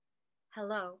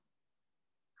Hello.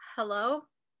 Hello?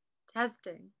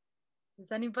 Testing.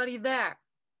 Is anybody there?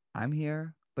 I'm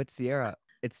here, but Sierra,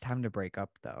 it's time to break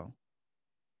up though.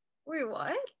 Wait,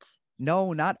 what?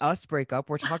 No, not us break up.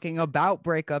 We're talking about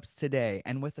breakups today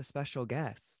and with a special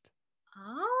guest.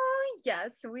 Oh,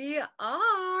 yes, we are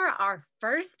our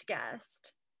first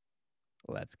guest.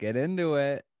 Let's get into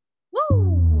it.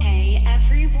 Woo! Hey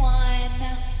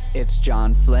everyone, It's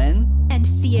John Flynn and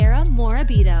Sierra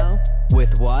Morabito.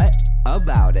 with What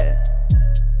About It?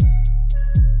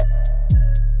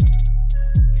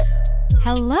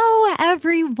 Hello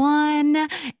everyone,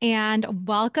 and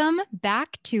welcome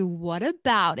back to What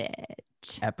About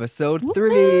It? Episode Woo!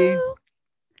 3.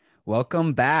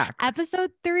 Welcome back.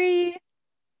 Episode 3.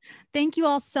 Thank you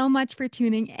all so much for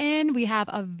tuning in. We have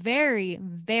a very,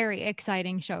 very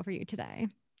exciting show for you today.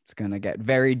 It's going to get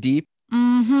very deep.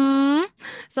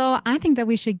 So I think that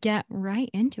we should get right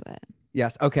into it.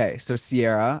 Yes. Okay. So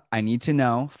Sierra, I need to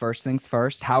know, first things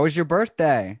first, how was your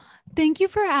birthday? Thank you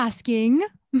for asking.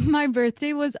 My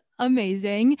birthday was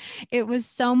amazing. It was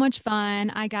so much fun.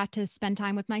 I got to spend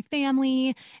time with my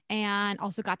family and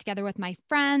also got together with my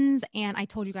friends. And I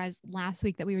told you guys last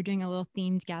week that we were doing a little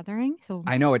themed gathering. So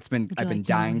I know I've been like to know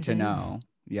dying what to it is? know.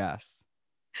 Yes.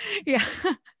 Yeah.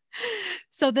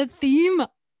 So the theme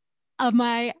of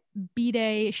my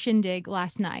B-Day shindig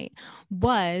last night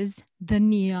was the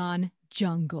neon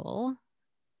jungle.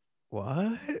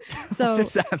 What? So- What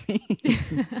does that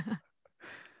mean?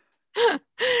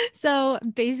 So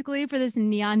basically for this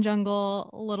neon jungle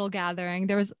little gathering,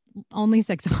 there was only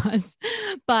 6 of us,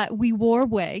 but we wore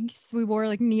wigs. We wore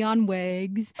like neon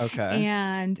wigs Okay.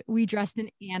 and we dressed in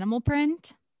animal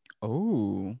print.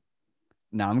 Oh,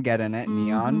 now I'm getting it.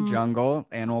 Neon, Mhm. jungle,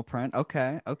 animal print.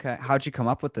 Okay. Okay. How'd you come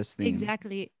up with this theme?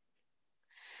 Exactly.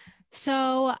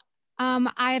 So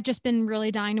I have just been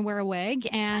really dying to wear a wig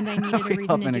and I needed We a reason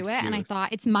love to an do it. And I excuse.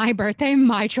 thought it's my birthday,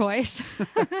 my choice.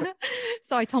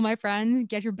 So I told my friends,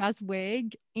 get your best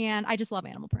wig. And I just love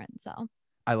animal print. So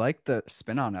I like the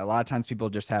spin on it. A lot of times people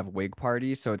just have wig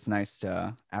parties, so it's nice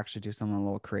to actually do something a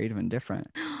little creative and different.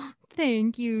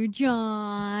 thank you,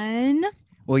 John.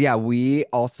 Well, yeah, we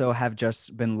also have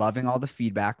just been loving all the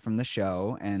feedback from the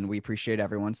show, and we appreciate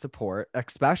everyone's support.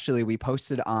 Especially, we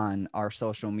posted on our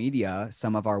social media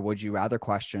some of our Would You Rather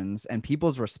questions, and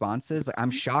people's responses.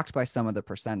 I'm shocked by some of the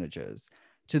percentages.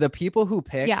 To the people who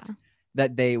picked Yeah.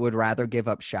 that they would rather give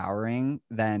up showering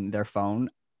than their phone,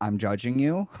 I'm judging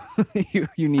you.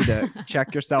 You need to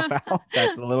check yourself out.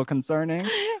 That's a little concerning.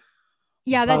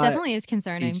 Yeah, that But definitely is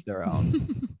concerning. each their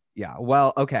own. Yeah.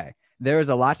 Well, okay. There is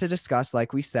a lot to discuss,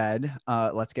 like we said.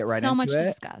 Let's get right so into much to it.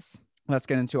 discuss. Let's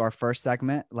get into our first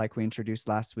segment, like we introduced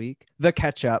last week. The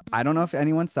catch-up. I don't know if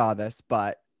anyone saw this,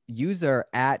 but user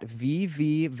at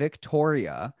VV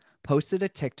Victoria posted a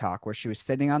TikTok where she was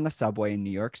sitting on the subway in New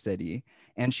York City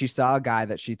and she saw a guy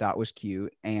that she thought was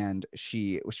cute and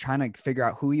she was trying to figure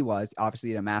out who he was. Obviously,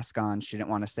 he had a mask on. She didn't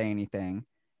want to say anything.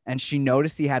 And she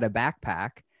noticed he had a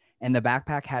backpack. And the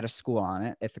backpack had a school on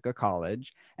it, Ithaca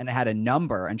College, and it had a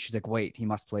number. And she's like, wait, he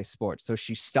must play sports. So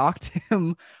she stalked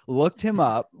him, looked him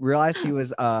up, realized he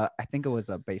was, I think it was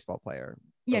a baseball player.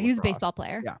 Yeah, he was a lacrosse. baseball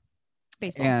player. Yeah.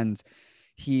 Baseball. And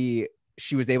she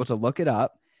was able to look it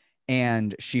up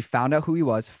and she found out who he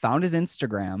was, found his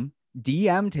Instagram,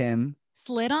 DM'd him.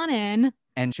 Slid on in.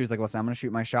 And she was like, listen, I'm going to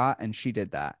shoot my shot. And she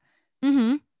did that.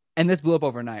 Mm-hmm. And this blew up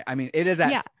overnight. I mean, it is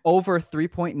at Yeah. over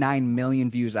 3.9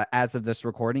 million views as of this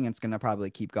recording. It's going to probably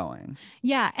keep going.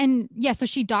 Yeah. And yeah, so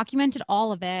she documented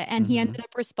all of it and he Mhm. ended up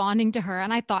responding to her.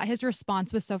 And I thought his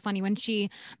response was so funny when she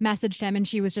messaged him and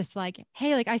she was just like,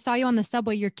 hey, like I saw you on the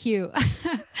subway. You're cute.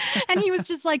 And he was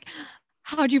just like,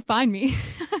 how'd you find me?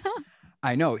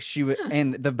 I know she would.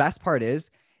 And the best part is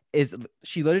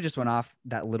she literally just went off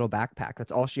that little backpack.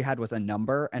 That's all she had was a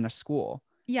number and a school.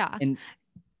 Yeah. And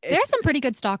There's some pretty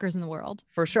good stalkers in the world.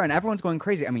 For sure. And everyone's going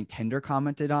crazy. I mean, Tinder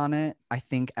commented on it. I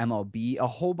think MLB, a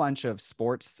whole bunch of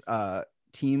sports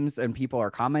teams and people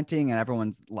are commenting and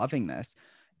everyone's loving this.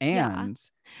 And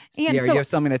Sierra, so- you have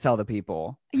something to tell the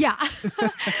people. Yeah.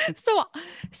 So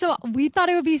we thought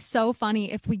it would be so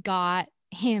funny if we got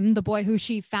him, the boy who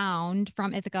she found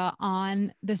from Ithaca,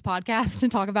 on this podcast to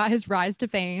talk about his rise to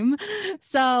fame.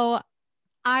 So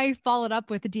I followed up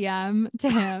with a DM to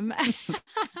him.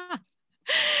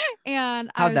 And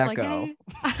How'd I was that like, go?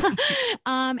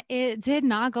 hey, it did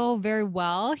not go very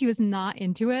well. He was not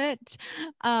into it.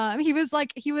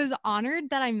 He was honored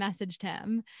that I messaged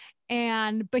him.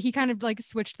 But he kind of like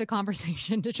switched the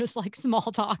conversation to just like small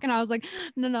talk. And I was like,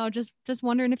 no, just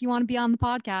wondering if you want to be on the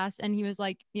podcast. And he was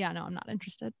like, yeah, no, I'm not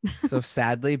interested. So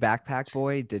sadly, Backpack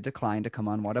Boy did decline to come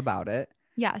on What About It.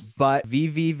 Yes. But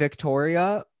VV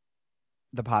Victoria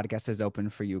the podcast is open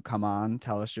for you. Come on,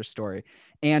 tell us your story.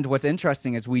 And what's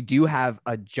interesting is we do have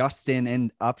a Justin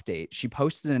in update. She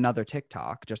posted another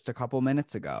TikTok just a couple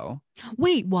minutes ago.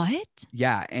 Wait, what?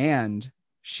 Yeah, and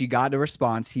she got a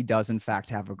response. He does in fact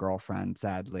have a girlfriend,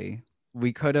 sadly.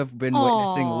 We could have been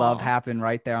witnessing love Aw. happen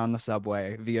right there on the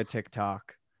subway via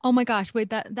TikTok. Oh my gosh, wait,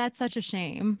 that's such a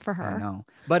shame for I her. know.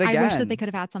 But I again, wish that they could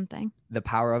have had something. the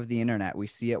power of the internet. We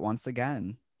see it once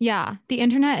again. Yeah, the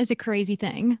internet is a crazy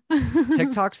thing.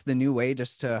 TikTok's the new way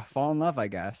just to fall in love, I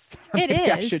guess. It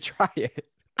Maybe I is. should try it.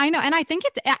 I know, and I think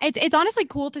it's honestly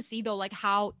cool to see though, like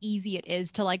how easy it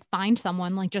is to like find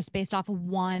someone like just based off of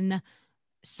one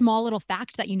small little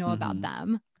fact that you know about Mhm.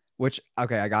 them. Which,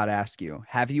 okay, I got to ask you,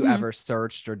 have you Mhm. ever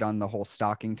searched or done the whole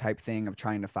stalking type thing of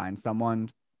trying to find someone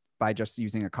by just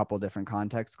using a couple different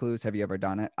context clues? Have you ever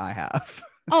done it? I have.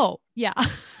 Oh, yeah.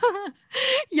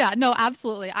 Yeah, no,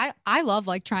 absolutely. I love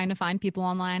like trying to find people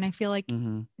online. I feel like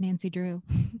Mhm. Nancy Drew.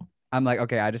 I'm like,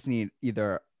 okay, I just need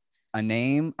either a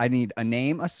name. I need a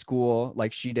name, a school,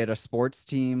 like she did, a sports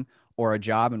team, or a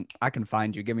job, and I can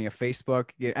find you. Give me a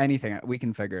Facebook, anything. We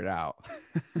can figure it out.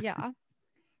 Yeah.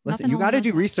 Listen, Nothing you only got to knows do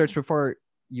one. research before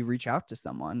you reach out to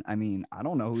someone. I mean, I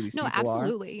don't know who these No, people are.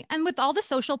 absolutely. And with all the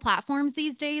social platforms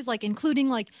these days, like including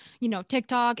like, you know,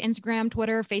 TikTok, Instagram,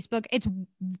 Twitter, Facebook, it's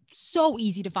so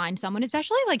easy to find someone,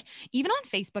 especially like even on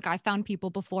Facebook. I found people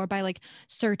before by like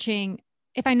searching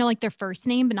if I know like their first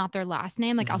name, but not their last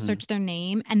name, like I'll Mhm. search their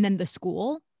name and then the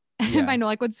school. If Yeah. I know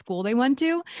like what school they went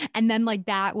to, and then like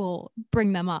that will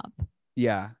bring them up.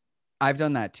 Yeah, I've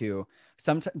done that too.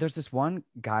 Sometimes there's this one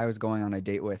guy I was going on a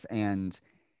date with, and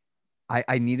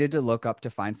I needed to look up to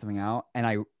find something out. And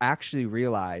I actually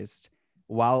realized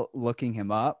while looking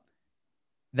him up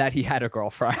that he had a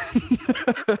girlfriend.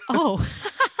 Oh.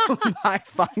 My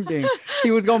finding,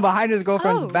 he was going behind his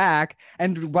girlfriend's Oh. back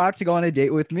and about to go on a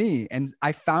date with me. And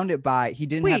I found it by, he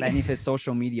didn't have Wait. any of his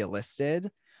social media listed,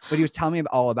 but he was telling me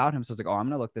all about him. So I was like, oh, I'm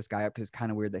going to look this guy up because it's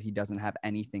kind of weird that he doesn't have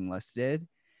anything listed.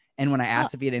 And when I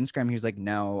asked if he had Instagram, he was like,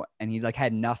 no. And he like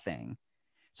had nothing.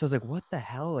 So I was like, what the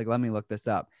hell? Like, let me look this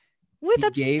up. Wait, He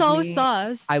that's gave so me-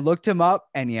 sus. I looked him up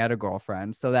and he had a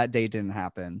girlfriend. So that date didn't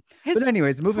happen. His, But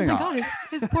anyways, oh moving my on. God,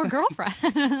 his poor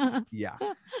girlfriend. Yeah.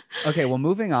 Okay. Well,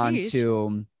 moving on Sheesh.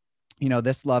 to, you know,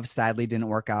 this love sadly didn't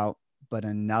work out, but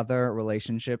another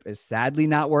relationship is sadly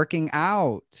not working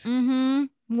out. Mm-hmm.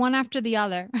 One after the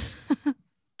other.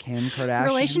 Kim Kardashian.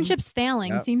 Relationships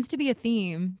failing Yep. seems to be a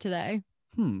theme today.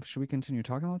 Should we continue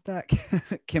talking about that?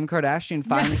 Kim Kardashian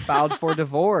finally filed for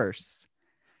divorce.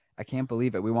 I can't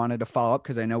believe it. We wanted to follow up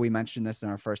because I know we mentioned this in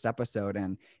our first episode,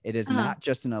 and it is not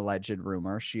just an alleged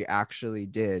rumor. She actually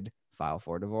did file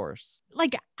for divorce.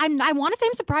 Like I want to say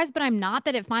I'm surprised, but I'm not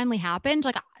that it finally happened.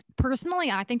 Like personally,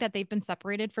 I think that they've been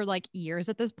separated for like years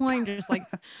at this point, just like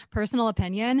personal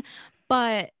opinion.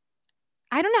 But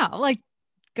I don't know. Like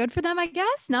good for them, I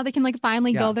guess. Now they can like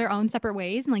finally Yeah. go their own separate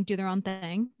ways and like do their own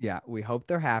thing. Yeah, we hope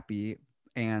they're happy.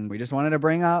 And we just wanted to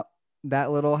bring up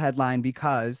that little headline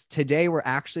because today we're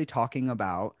actually talking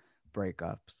about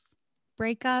breakups.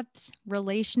 Breakups,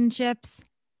 relationships,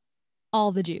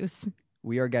 all the juice.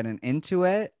 We are getting into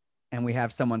it, and we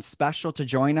have someone special to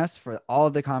join us for all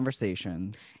of the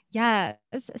conversations. Yes.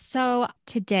 So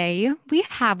today we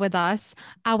have with us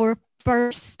our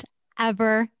first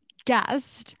ever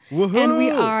guest, and we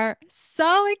Woohoo! are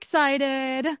so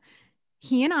excited.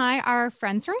 He and I are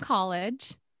friends from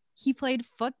college. He played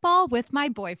football with my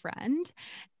boyfriend,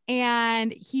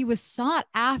 and he was sought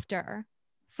after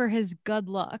for his good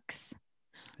looks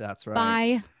That's right.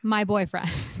 by my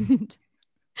boyfriend.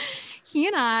 He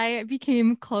and I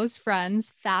became close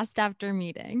friends fast after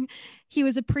meeting. He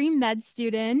was a pre-med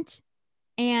student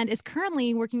and is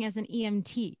currently working as an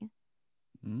EMT.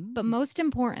 Mm. But most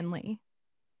importantly,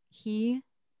 he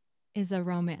is a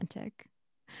romantic.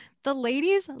 The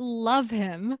ladies love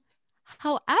him.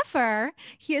 However,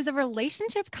 he is a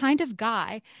relationship kind of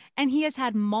guy, and he has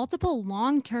had multiple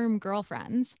long-term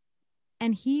girlfriends.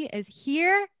 And he is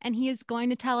here, and he is going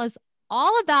to tell us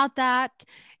all about that.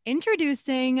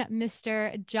 Introducing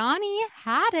Mr. Johnny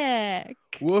Haddock.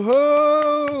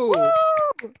 Woohoo! Woo!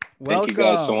 Welcome. Thank you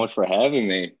guys so much for having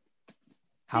me.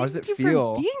 How does Thank it you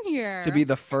feel for being here? to be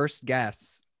the first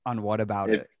guest on What About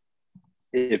It?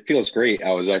 It feels great.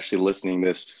 I was actually listening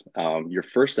this your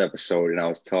first episode, and I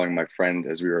was telling my friend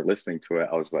as we were listening to it,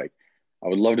 I was like, I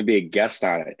would love to be a guest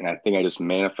on it. And I think I just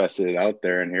manifested it out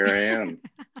there, and here I am.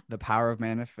 The power of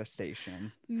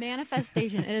manifestation.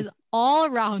 Manifestation. It is all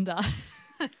around us.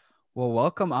 Well,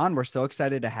 welcome on. We're so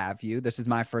excited to have you. This is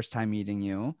my first time meeting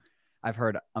you. I've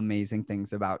heard amazing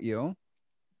things about you.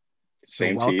 So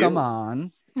Same to welcome you.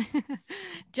 on.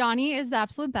 Johnny is the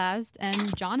absolute best,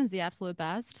 and John is the absolute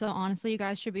best. So honestly, you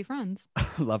guys should be friends.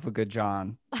 Love a good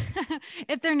John.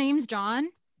 If their name's John,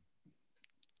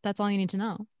 that's all you need to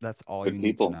know. That's all Good you need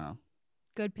people. to know.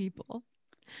 Good people.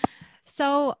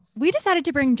 So we decided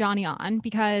to bring Johnny on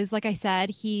because, like I said,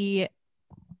 he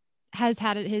has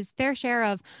had his fair share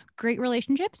of great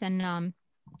relationships and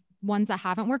ones that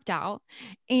haven't worked out.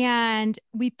 And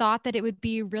we thought that it would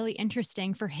be really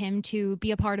interesting for him to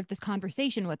be a part of this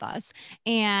conversation with us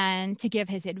and to give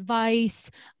his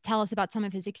advice, tell us about some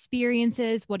of his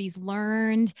experiences, what he's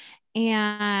learned.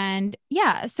 And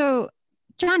yeah, so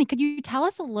Johnny, could you tell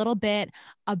us a little bit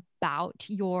about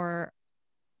your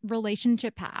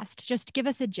relationship past? Just give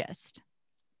us a gist.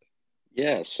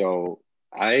 Yeah, so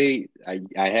I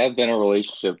have been a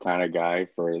relationship kind of guy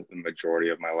for the majority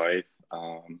of my life.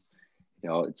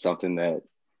 It's something that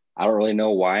I don't really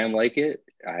know why I'm like it.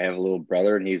 I have a little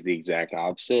brother and he's the exact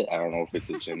opposite. I don't know if it's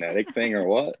a genetic thing or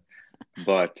what,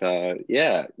 but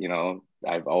yeah,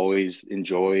 I've always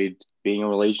enjoyed being in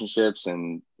relationships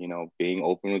and, being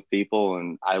open with people,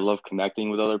 and I love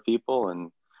connecting with other people,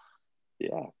 and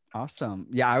yeah. Awesome.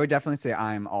 Yeah, I would definitely say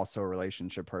I'm also a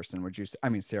relationship person. Would you say, I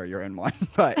mean, Sarah, you're in one,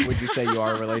 but would you say you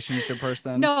are a relationship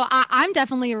person? No, I'm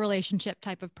definitely a relationship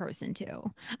type of person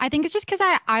too. I think it's just because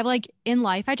I like in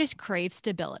life, I just crave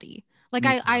stability. Like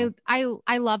Me too.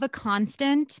 I love a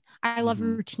constant. I love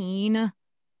Mhm. routine,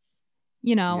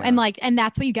 Yeah. and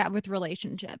that's what you get with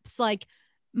relationships. Like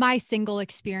my single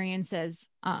experiences,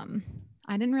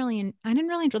 I didn't really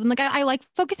enjoy them. Like I like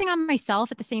focusing on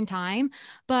myself at the same time,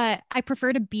 but I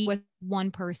prefer to be with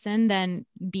one person than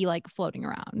be like floating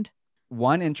around.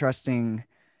 One interesting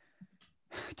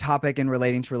topic in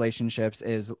relating to relationships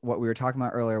is what we were talking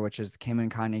about earlier, which is Kim and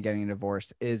Kanye getting a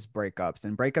divorce, is breakups.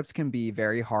 And breakups can be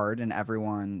very hard, and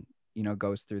everyone,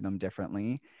 goes through them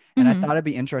differently. And I Mhm. thought it'd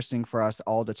be interesting for us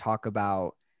all to talk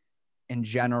about, in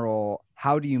general,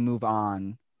 how do you move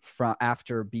on from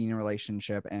after being in a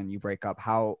relationship and you break up?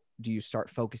 How do you start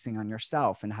focusing on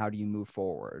yourself, and how do you move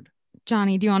forward?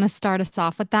 Johnny, do you want to start us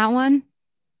off with that one?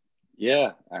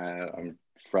 Yeah, I'm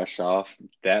fresh off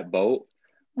that boat.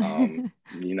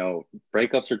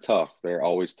 Breakups are tough. They're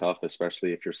always tough,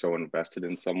 especially if you're so invested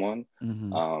in someone.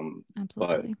 Mm-hmm. But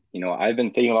Absolutely. I've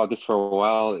been thinking about this for a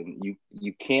while, and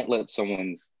you can't let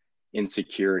someone's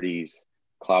insecurities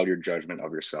cloud your judgment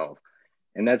of yourself.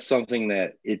 And that's something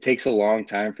that it takes a long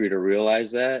time for you to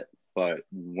realize that. But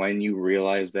when you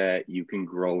realize that, you can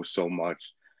grow so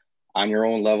much on your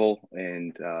own level,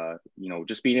 and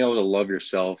just being able to love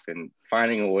yourself and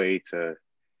finding a way to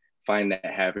find that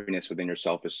happiness within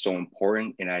yourself is so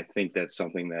important. And I think that's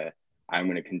something that I'm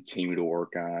going to continue to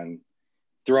work on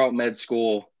throughout med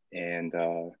school. And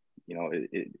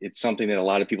it's something that a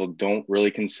lot of people don't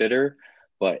really consider,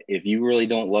 but if you really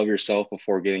don't love yourself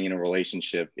before getting in a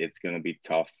relationship, it's going to be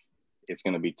tough. It's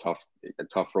going to be tough, a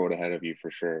tough road ahead of you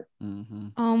for sure. Mm-hmm.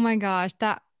 Oh my gosh,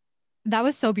 that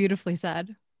was so beautifully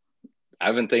said.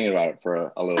 I've been thinking about it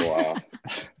for a little while.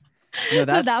 No,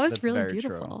 No, that was that's really very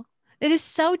beautiful. true. It is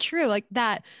so true. Like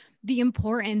that, the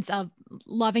importance of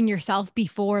loving yourself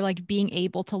before like being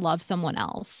able to love someone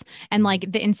else and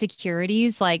like the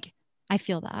insecurities. Like I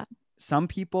feel that. Some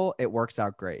people, it works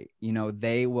out great.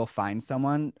 They will find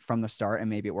someone from the start and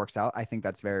maybe it works out. I think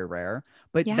that's very rare.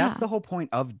 But Yeah. that's the whole point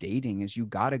of dating, is you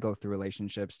got to go through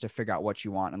relationships to figure out what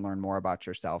you want and learn more about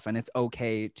yourself. And it's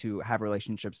okay to have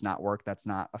relationships not work. That's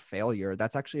not a failure.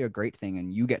 That's actually a great thing.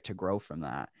 And you get to grow from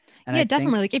that. And Yeah, I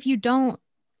definitely. think, Like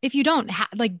if you don't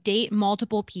like date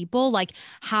multiple people, like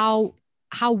how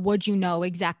would you know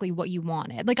exactly what you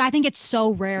wanted? Like I think it's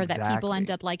so rare that people end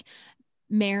exactly. up like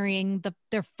marrying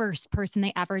their first person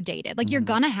they ever dated. Like Mhm. you're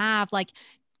gonna have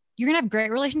great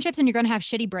relationships and you're gonna have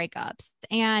shitty breakups.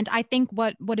 And I think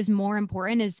what is more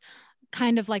important is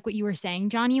kind of like what you were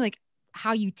saying, Johnny, like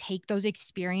how you take those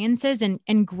experiences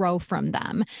and grow from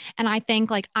them. And I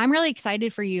think like I'm really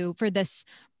excited for you for this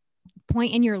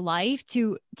point in your life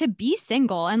to be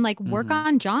single and like work Mhm.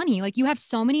 on Johnny. Like you have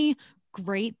so many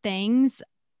great things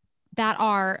that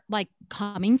are like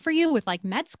coming for you with like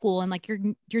med school and like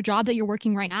your job that you're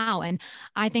working right now. And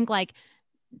I think like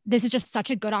this is just such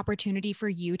a good opportunity for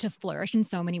you to flourish in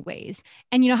so many ways.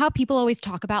 And you know how people always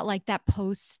talk about like that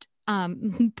post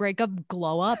breakup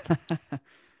glow up?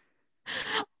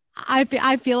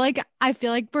 I feel like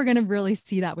we're going to really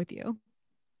see that with you.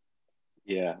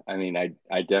 Yeah, I mean,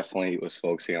 I definitely was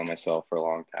focusing on myself for a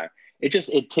long time.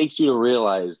 It takes you to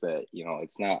realize that,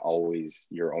 it's not always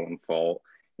your own fault.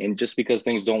 And just because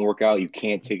things don't work out, you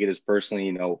can't take it as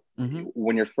personally. Mhm.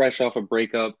 When you're fresh off a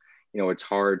breakup, it's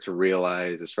hard to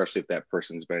realize, especially if that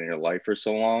person's been in your life for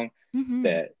so long, Mhm.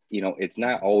 that, it's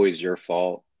not always your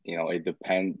fault. It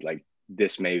depends, like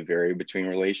this may vary between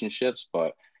relationships,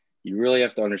 but you really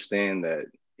have to understand that.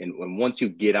 And when once you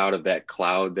get out of that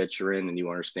cloud that you're in and you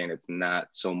understand it's not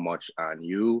so much on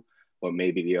you, but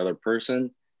maybe the other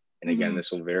person. And again, Mhm.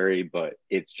 this will vary, but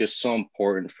it's just so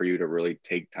important for you to really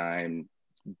take time,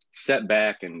 set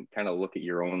back and kind of look at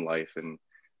your own life and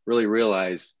really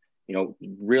realize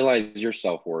your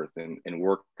self-worth and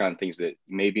work on things that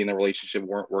maybe in the relationship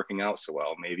weren't working out so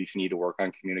well. Maybe if you need to work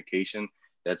on communication,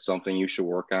 that's something you should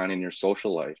work on in your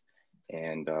social life.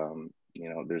 And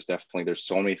there's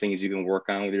so many things you can work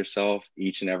on with yourself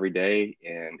each and every day,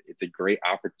 and it's a great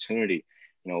opportunity.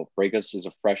 Breakups is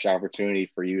a fresh opportunity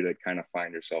for you to kind of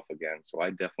find yourself again. So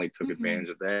I definitely took Mhm. advantage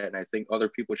of that, and I think other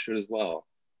people should as well.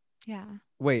 Yeah.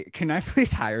 Wait, can I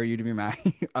please hire you to be my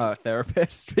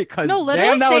therapist? Because No, literally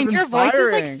damn, that was same. Your voice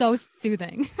is like inspiring. so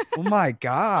soothing. Oh my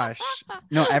gosh.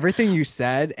 No, everything you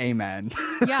said, amen.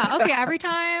 Yeah. Okay. Every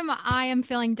time I am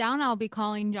feeling down, I'll be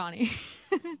calling Johnny.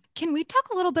 Can we talk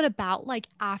a little bit about like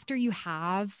after you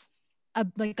have a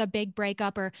big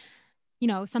breakup or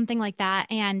something like that,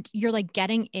 and you're like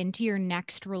getting into your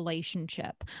next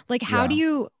relationship? Like, how do Yeah.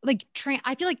 you like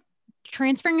I feel like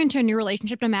transferring into a new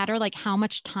relationship, no matter like how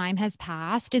much time has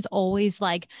passed, is always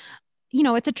like,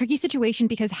 it's a tricky situation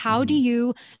because how do Mhm.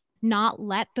 you not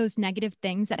let those negative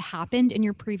things that happened in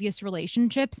your previous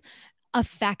relationships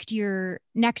affect your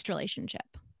next relationship?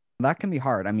 That can be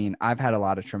hard. I mean, I've had a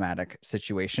lot of traumatic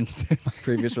situations in my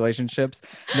previous relationships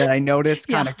that I noticed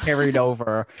Yeah. kind of carried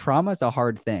over. Trauma is a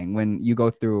hard thing when you go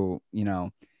through,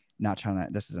 not trying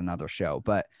to, this is another show,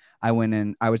 but I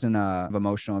was in a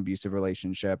emotional abusive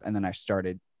relationship, and then I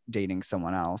started dating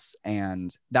someone else,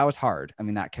 and that was hard. I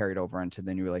mean, that carried over into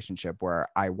the new relationship where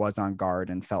I was on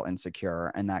guard and felt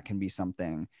insecure. And that can be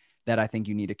something that I think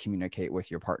you need to communicate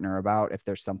with your partner about. If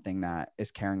there's something that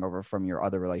is carrying over from your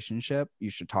other relationship,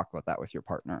 you should talk about that with your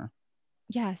partner.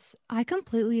 Yes, I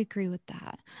completely agree with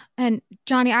that. And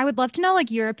Johnny, I would love to know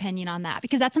like your opinion on that,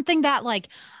 because that's something that like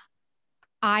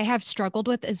I have struggled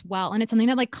with as well. And it's something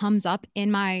that like comes up in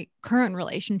my current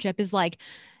relationship is like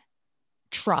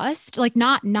trust, like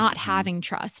not Mhm. having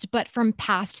trust, but from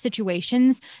past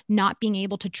situations, not being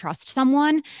able to trust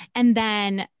someone. And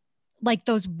then like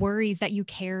those worries that you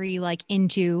carry like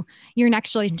into your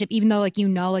next relationship, even though like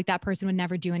like that person would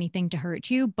never do anything to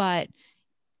hurt you, but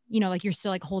like you're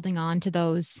still like holding on to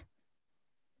those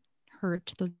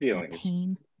hurt, that Feelings,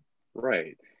 pain.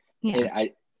 right? Yeah.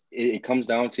 And it comes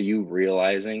down to you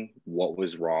realizing what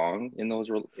was wrong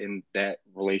in that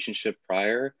relationship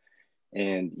prior,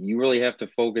 and you really have to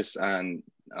focus on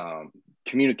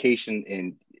communication.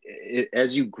 And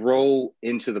as you grow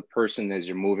into the person, as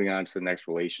you're moving on to the next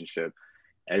relationship,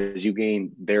 as you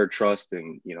gain their trust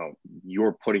and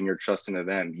you're putting your trust into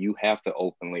them, you have to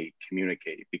openly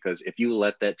communicate, because if you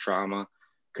let that trauma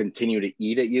continue to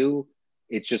eat at you,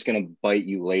 it's just going to bite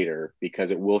you later,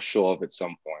 because it will show up at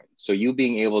some point. So you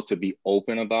being able to be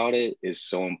open about it is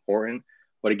so important.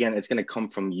 But again, it's going to come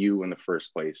from you in the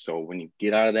first place. So when you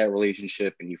get out of that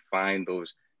relationship and you find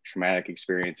those traumatic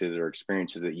experiences or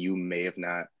experiences that you may have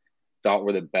not thought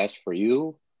were the best for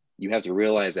you, you have to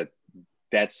realize that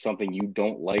that's something you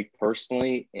don't like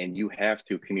personally, and you have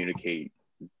to communicate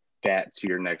that to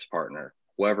your next partner,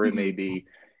 whoever it may Mm-hmm. be.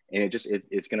 And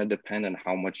it's going to depend on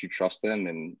how much you trust them.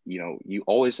 And you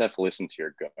always have to listen to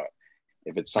your gut.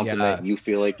 If it's something that you Yes.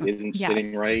 feel like isn't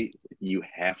sitting Yes. right, you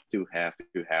have to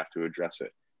address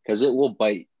it, because it'll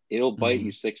bite you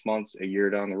Mhm. 6 months, a year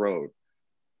down the road.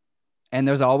 And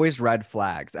there's always red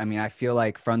flags. I mean, I feel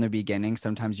like from the beginning,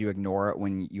 sometimes you ignore it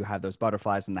when you have those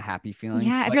butterflies and the happy feeling,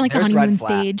 Yeah. If but you're like the there's red honeymoon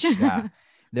flag. stage. Yeah.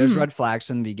 There's Mhm. red flags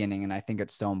from the beginning. And I think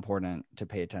it's so important to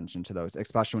pay attention to those,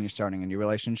 especially when you're starting a new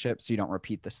relationship, so you don't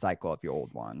repeat the cycle of your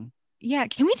old one. Yeah.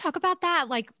 Can we talk about that?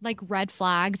 Like red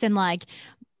flags and like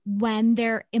when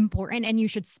they're important and you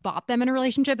should spot them in a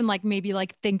relationship and like maybe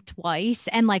like think twice,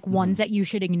 and like ones Mhm. that you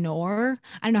should ignore.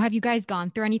 I don't know. Have you guys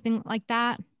gone through anything like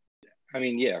that? I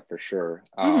mean, yeah, for sure.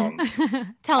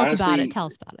 Mhm. Tell us about it. Honestly, Tell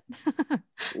us about it.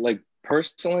 like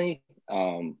personally,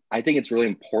 I think it's really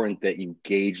important that you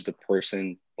gauge the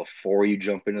person before you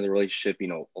jump into the relationship.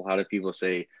 A lot of people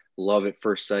say love at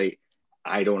first sight.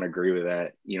 I don't agree with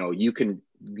that. You can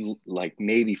like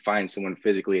maybe find someone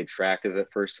physically attractive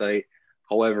at first sight.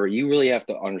 However, you really have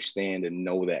to understand and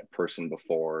know that person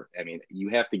before. I mean, you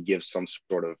have to give some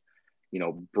sort of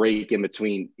break in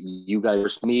between you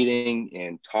guys meeting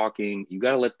and talking. You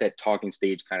got to let that talking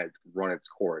stage kind of run its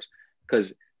course,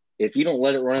 because if you don't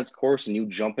let it run its course and you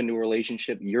jump into a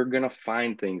relationship, you're going to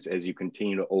find things as you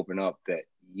continue to open up that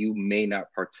you may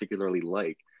not particularly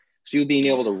like. So you being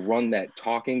able to run that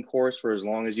talking course for as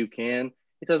long as you can,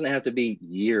 it doesn't have to be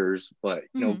years, but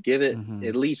give it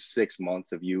at least 6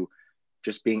 months of you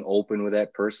just being open with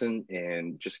that person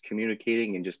and just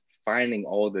communicating and just finding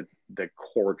all the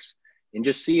quirks and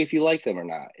just see if you like them or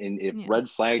not. And if red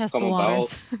flags Test come the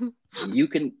about,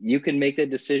 waters. you can make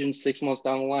that decision 6 months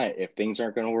down the line. If things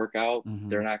aren't going to work out,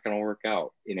 they're not going to work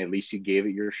out. And at least you gave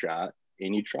it your shot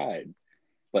and you tried.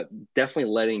 But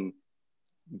definitely letting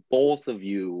both of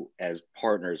you as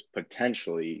partners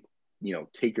potentially,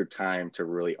 take your time to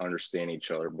really understand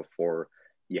each other before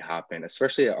you hop in,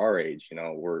 especially at our age.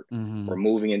 We're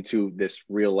moving into this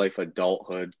real life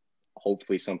adulthood,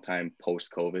 hopefully sometime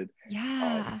post COVID.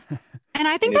 Yeah. And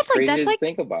I think and that's like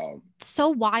think about. So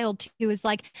wild too, is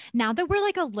like now that we're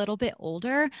like a little bit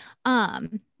older,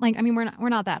 like, I mean, we're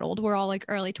not that old. We're all like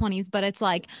early 20s, but it's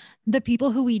like the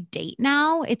people who we date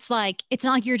now, it's like, it's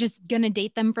not like you're just going to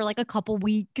date them for like a couple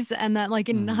weeks and then like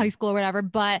in high school or whatever.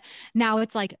 But now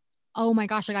it's like, oh my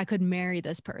gosh, like I could marry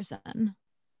this person.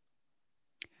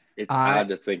 It's odd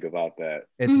to think about that.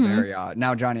 It's very odd.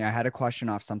 Now, Johnny, I had a question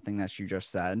off something that you just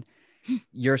said.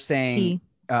 You're saying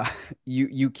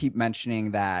you keep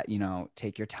mentioning that,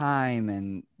 take your time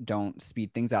and don't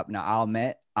speed things up. Now, I'll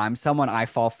admit, I'm someone, I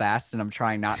fall fast and I'm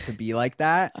trying not to be like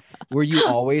that. Were you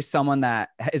always someone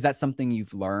is that something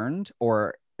you've learned,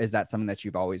 or is that something that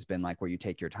you've always been like, where you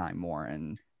take your time more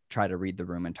and try to read the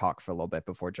room and talk for a little bit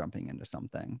before jumping into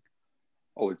something?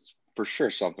 Oh, it's for sure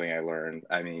something I learned.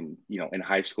 I mean, in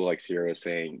high school, like Sierra was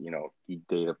saying, you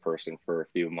date a person for a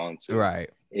few months. Right.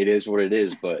 It is what it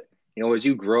is. But, as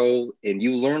you grow and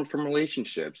you learn from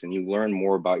relationships and you learn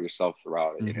more about yourself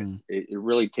throughout it, it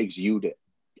really takes you to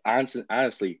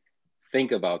honestly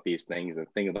think about these things and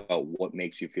think about what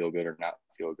makes you feel good or not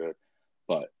feel good.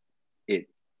 But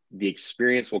the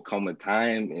experience will come with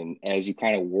time. And as you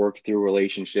kind of work through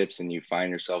relationships and you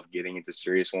find yourself getting into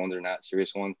serious ones or not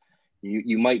serious ones,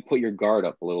 you might put your guard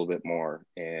up a little bit more.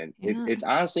 And it's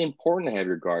honestly important to have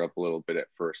your guard up a little bit at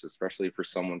first, especially for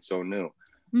someone so new.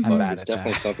 But it's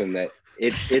definitely something that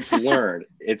it's learned.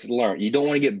 It's learned. You don't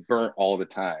want to get burnt all the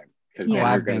time, because then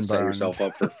you're going to set yourself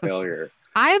up for failure.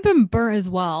 I have been burnt as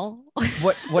well.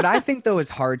 What I think though is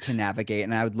hard to navigate,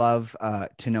 and I would love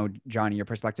to know, Johnny, your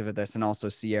perspective of this, and also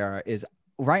Sierra, is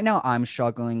right now I'm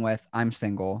struggling with, I'm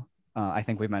single. I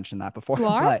think we've mentioned that before. You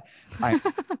are? But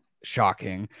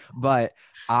shocking. But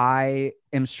I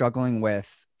am struggling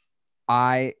with,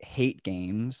 I hate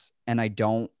games and I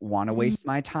don't want to waste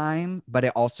my time, but I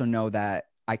also know that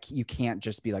you can't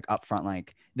just be like upfront,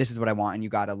 like, this is what I want, and you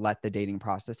got to let the dating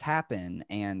process happen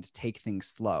and take things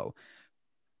slow.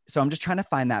 So I'm just trying to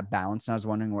find that balance. And I was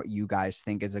wondering what you guys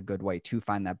think is a good way to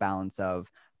find that balance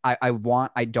of, I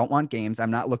don't want games.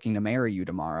 I'm not looking to marry you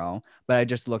tomorrow, but I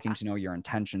just looking to know your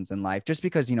intentions in life, just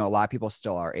because, a lot of people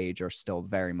still our age are still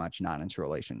very much not into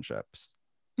relationships.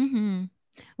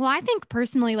 Well, I think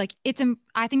personally, like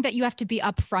I think that you have to be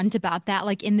upfront about that,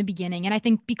 like in the beginning. And I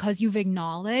think because you've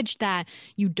acknowledged that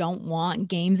you don't want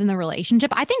games in the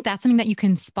relationship, I think that's something that you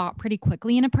can spot pretty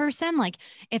quickly in a person. Like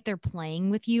if they're playing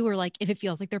with you, or like if it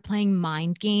feels like they're playing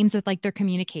mind games with like their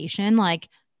communication, like,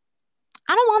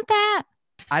 I don't want that.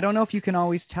 I don't know if you can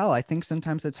always tell. I think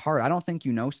sometimes it's hard. I don't think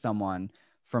you know someone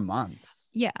for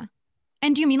months. Yeah.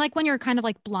 And do you mean like when you're kind of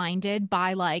like blinded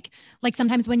by like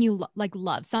sometimes when you like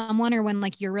love someone, or when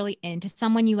like you're really into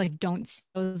someone, you like don't see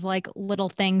those like little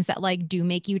things that like do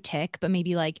make you tick, but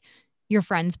maybe like your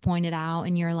friends pointed out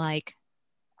and you're like,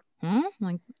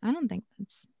 like, I don't think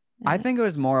that's it. I think it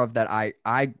was more of that.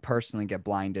 I personally get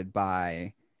blinded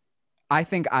by, I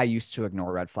think I used to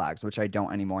ignore red flags, which I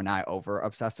don't anymore. Now I over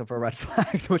obsess over red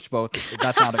flags, which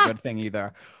that's not a good thing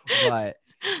either. But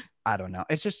I don't know.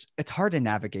 It's hard to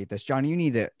navigate this. Johnny,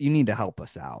 you need to help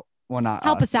us out. Well, not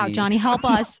help us out, Johnny. Help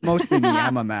us. Mostly me.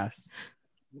 I'm a mess.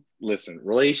 Listen,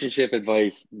 relationship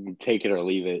advice, take it or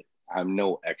leave it. I'm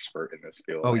no expert in this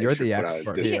field. Oh, you're the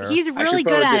expert here. He's really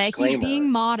good at it. He's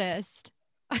being modest.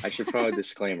 I should probably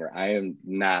disclaimer. I am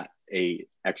not a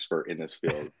expert in this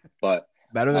field, but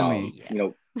better than me.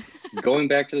 Going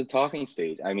back to the talking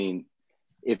stage, I mean,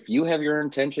 if you have your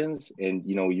intentions and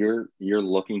you're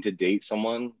looking to date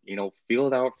someone, feel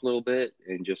it out for a little bit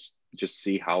and just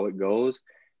see how it goes.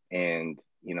 And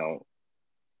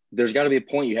there's got to be a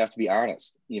point you have to be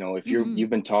honest. If you've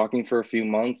been talking for a few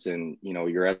months and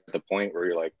you're at the point where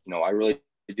you're like, I really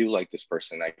do like this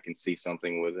person, I can see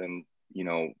something within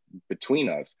between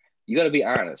us, you got to be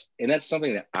honest. And that's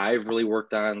something that I've really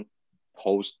worked on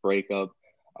post breakup.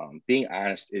 Being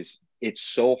honest it's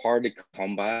so hard to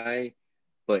come by,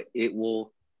 but you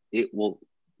will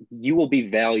be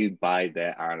valued by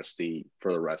that honesty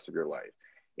for the rest of your life.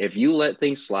 If you let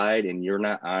things slide and you're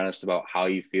not honest about how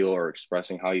you feel or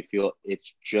expressing how you feel,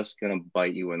 it's just going to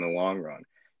bite you in the long run.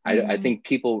 I think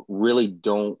people really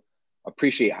don't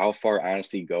appreciate how far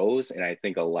honesty goes. And I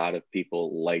think a lot of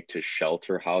people like to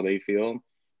shelter how they feel.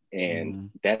 And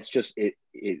that's just it.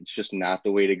 It's just not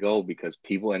the way to go, because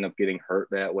people end up getting hurt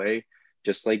that way.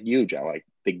 Just like you, John, like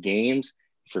the games,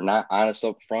 if you're not honest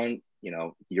up front, you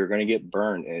know, you're going to get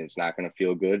burned and it's not going to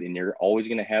feel good. And you're always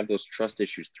going to have those trust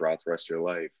issues throughout the rest of your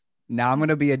life. Now I'm going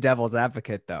to be a devil's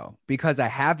advocate though, because I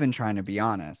have been trying to be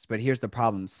honest, but here's the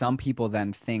problem. Some people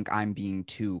then think I'm being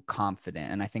too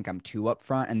confident and I think I'm too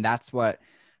upfront. And that's what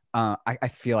I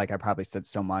feel like I probably said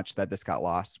so much that this got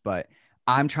lost, but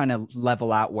I'm trying to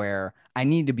level out where I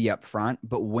need to be upfront,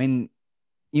 but when,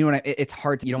 you know what, it's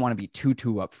hard to, you don't want to be too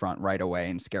upfront right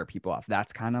away and scare people off.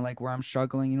 That's kind of like where I'm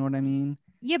struggling. You know what I mean?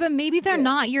 Yeah, but maybe they're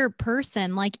not your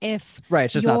person. Like if right,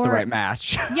 it's just not the right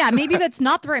match. Yeah, maybe that's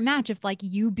not the right match. If like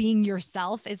you being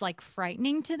yourself is like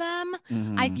frightening to them,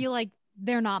 I feel like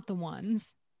they're not the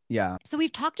ones. Yeah. So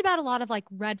we've talked about a lot of like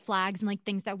red flags and like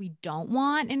things that we don't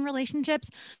want in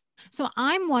relationships. So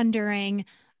I'm wondering,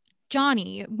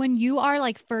 Johnny, when you are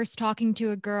like first talking to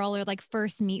a girl or like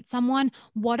first meet someone,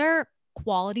 what are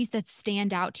qualities that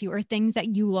stand out to you or things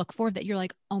that you look for that you're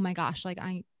like, oh my gosh, like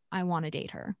I want to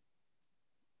date her?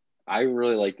 I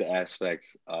really like the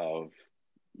aspects of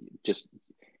just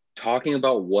talking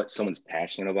about what someone's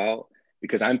passionate about,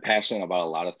 because I'm passionate about a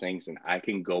lot of things and I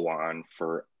can go on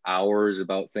for hours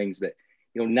about things that,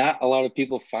 you know, not a lot of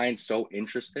people find so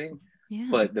interesting. Yeah.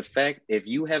 But the fact, if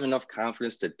you have enough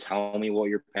confidence to tell me what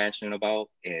you're passionate about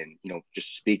and, you know,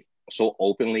 just speak so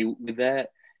openly with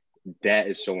that, that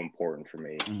is so important for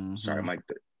me. Sorry, my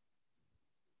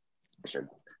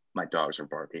dogs are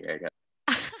barking.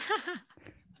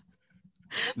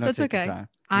 No, that's okay. He's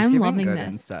I'm loving good this.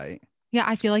 Insight. Yeah,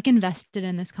 I feel like invested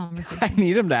in this conversation. I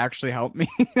need him to actually help me.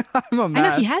 I'm a mess. I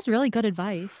know he has really good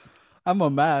advice. I'm a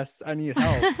mess. I need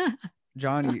help.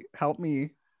 Johnny, help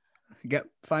me.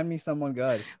 Find me someone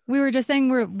good. We were just saying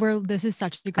we're this is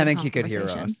such a good I think he could hear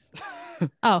us.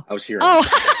 Oh. I was hearing. Oh.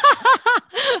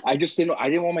 I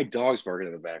didn't want my dogs barking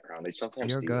in the background. They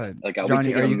sometimes You're do good. That. Like I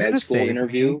Johnny, would take a med school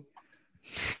interview.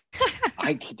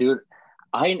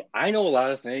 I know a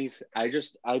lot of things.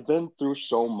 I've been through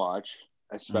so much,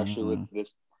 especially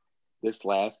with this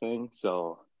last thing.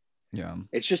 So yeah,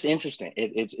 it's just interesting.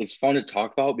 It's fun to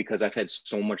talk about because I've had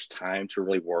so much time to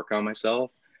really work on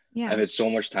myself. Yeah. I've had so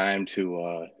much time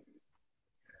to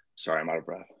sorry, I'm out of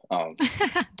breath.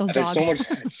 Those I've dogs.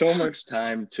 had so much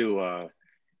time to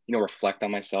you know, reflect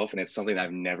on myself, and it's something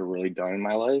I've never really done in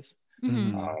my life.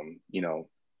 You know,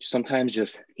 sometimes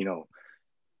just, you know,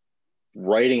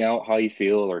 writing out how you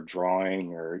feel or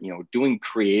drawing or, you know, doing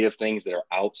creative things that are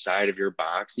outside of your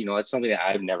box, you know, that's something that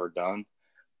I've never done.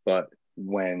 But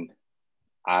when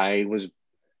I was,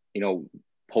 you know,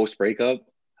 post breakup,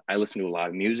 I listened to a lot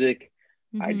of music.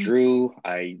 I drew.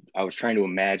 I was trying to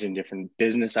imagine different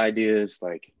business ideas.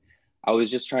 Like I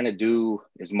was just trying to do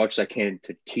as much as I can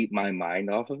to keep my mind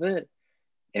off of it.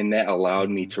 And that allowed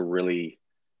me to really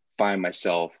find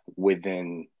myself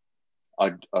within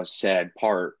a sad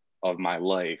part of my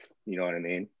life. You know what I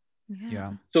mean?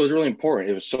 Yeah. So it was really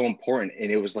important. It was so important.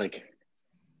 And it was like,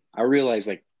 I realized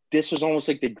like this was almost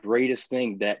like the greatest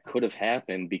thing that could have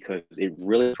happened because it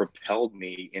really propelled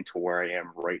me into where I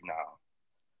am right now.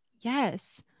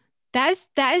 Yes. That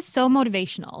is so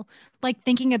motivational. Like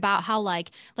thinking about how like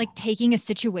taking a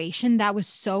situation that was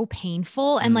so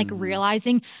painful and like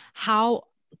realizing how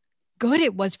good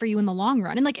it was for you in the long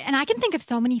run. And I can think of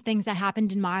so many things that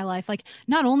happened in my life, like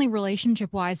not only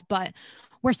relationship wise, but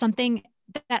where something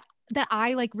that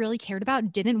I like really cared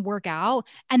about didn't work out.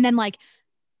 And then like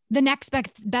the next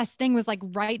best thing was like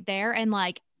right there. And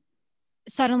like,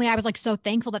 suddenly I was like so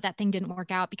thankful that thing didn't work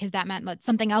out because that meant that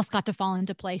something else got to fall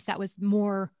into place that was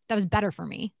better for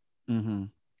me.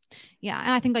 Yeah.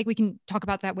 And I think like we can talk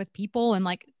about that with people and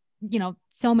like, you know,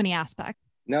 so many aspects.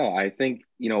 No, I think,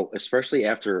 you know, especially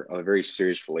after a very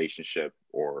serious relationship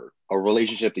or a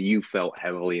relationship that you felt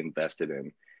heavily invested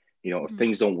in, you know, if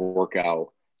things don't work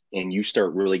out and you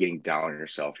start really getting down on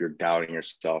yourself, you're doubting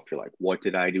yourself. You're like, what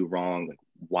did I do wrong? Like,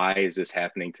 why is this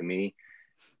happening to me?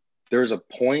 There's a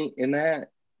point in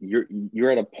that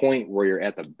you're at a point where you're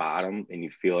at the bottom and you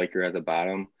feel like you're at the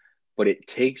bottom, but it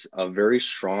takes a very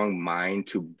strong mind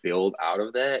to build out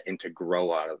of that and to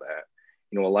grow out of that.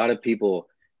 You know, a lot of people,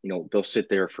 you know, they'll sit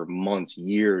there for months,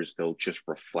 years, they'll just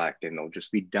reflect and they'll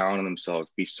just be down on themselves,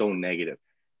 be so negative.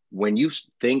 When you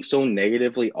think so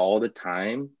negatively all the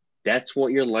time, that's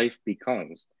what your life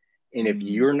becomes. And if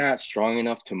you're not strong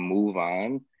enough to move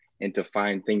on and to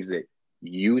find things that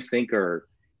you think are,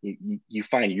 you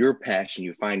find your passion,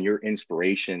 you find your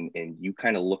inspiration, and you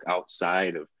kind of look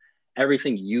outside of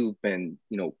everything you've been,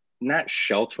 not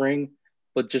sheltering,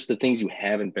 but just the things you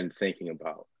haven't been thinking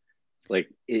about. Like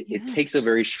it takes a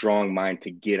very strong mind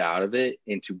to get out of it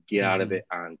and to get out of it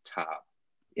on top.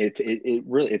 It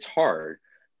really, it's hard,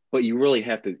 but you really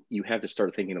have to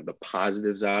start thinking of the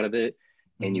positives out of it.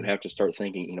 And you have to start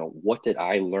thinking, what did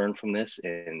I learn from this,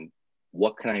 and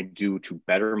what can I do to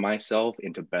better myself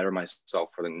and to better myself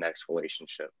for the next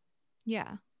relationship?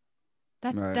 Yeah.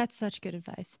 That's such good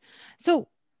advice. So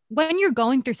when you're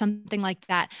going through something like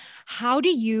that, how do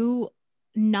you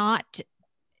not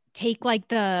take like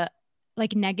the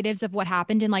negatives of what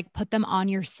happened and like put them on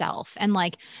yourself, and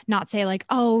like not say like,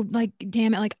 oh, like,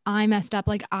 damn it, like I messed up,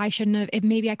 like I shouldn't have, if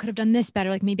maybe I could have done this better,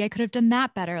 like maybe I could have done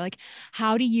that better. Like,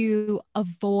 how do you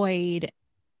avoid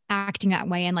acting that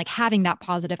way and like having that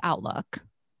positive outlook?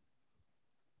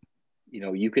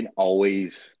 You can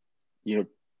always, your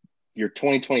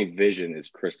 2020 vision is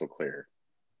crystal clear.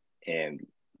 And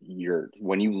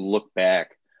when you look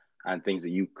back on things that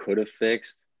you could have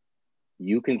fixed,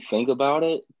 you can think about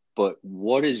it, but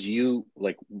what are you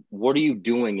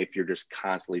doing if you're just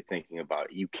constantly thinking about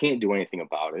it? You can't do anything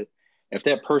about it. If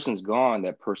that person's gone,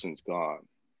 that person's gone.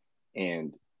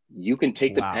 And you can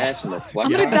take the past and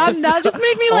reflect on it. That just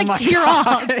made me like tear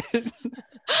up.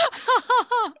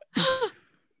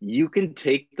 You can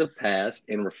take the past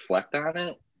and reflect on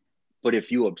it, but if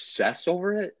you obsess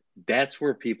over it, that's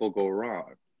where people go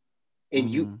wrong.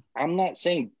 And I'm not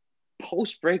saying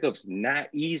post breakup's not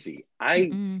easy. I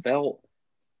did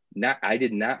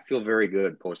not feel very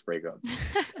good post breakup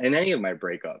in any of my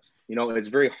breakups. It's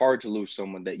very hard to lose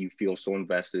someone that you feel so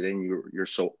invested in, you're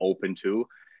so open to.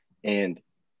 And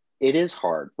it is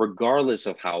hard, regardless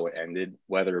of how it ended,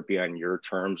 whether it be on your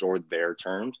terms or their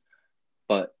terms.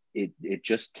 But it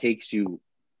just takes you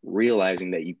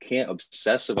realizing that you can't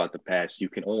obsess about the past. You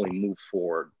can only move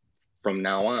forward from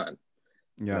now on.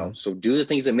 So do the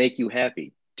things that make you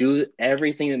happy. Do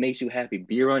everything that makes you happy.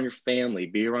 Be around your family,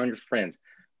 be around your friends.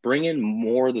 Bring in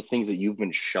more of the things that you've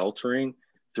been sheltering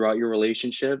throughout your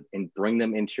relationship and bring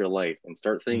them into your life, and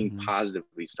start thinking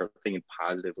positively. Start thinking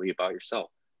positively about yourself.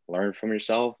 Learn from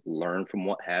yourself, learn from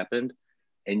what happened,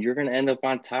 and you're going to end up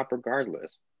on top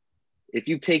regardless. If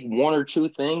you take one or two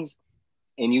things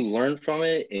and you learn from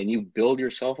it and you build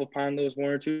yourself upon those one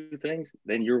or two things,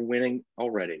 then you're winning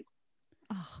already.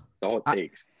 That's all it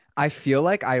takes. I feel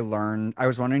like I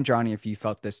was wondering, Johnny, if you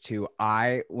felt this too.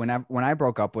 When I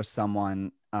broke up with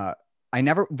someone,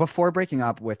 before breaking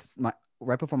up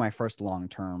right before my first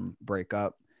long-term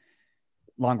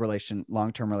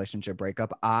relationship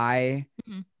breakup, I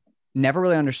never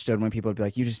really understood when people would be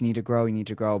like, you just need to grow,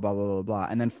 blah, blah, blah, blah.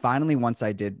 And then finally, once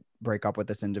I did break up with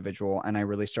this individual and I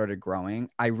really started growing,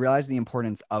 I realized the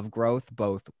importance of growth,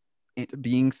 both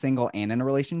being single and in a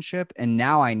relationship. And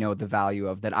now I know the value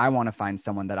of that. I want to find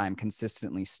someone that I'm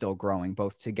consistently still growing,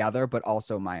 both together, but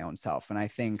also my own self. And I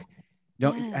think,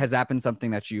 has that been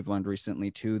something that you've learned recently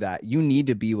too, that you need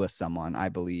to be with someone, I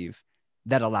believe,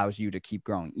 that allows you to keep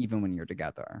growing even when you're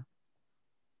together?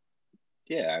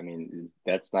 Yeah, I mean,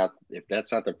 if that's not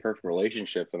the perfect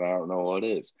relationship, then I don't know what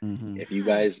is. If you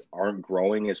guys aren't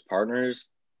growing as partners,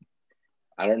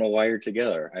 I don't know why you're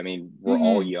together. I mean, we're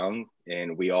all young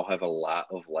and we all have a lot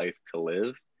of life to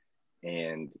live.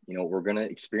 And, we're going to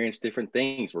experience different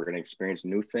things. We're going to experience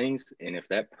new things. And if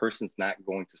that person's not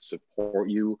going to support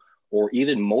you or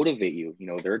even motivate you,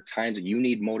 there are times that you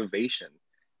need motivation.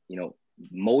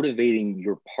 Motivating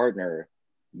your partner,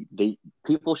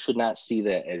 people should not see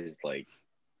that as like,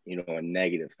 a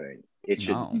negative thing. It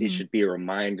should be a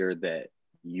reminder that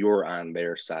you're on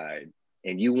their side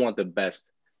and you want the best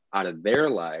out of their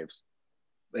lives,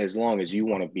 as long as you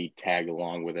want to be tagged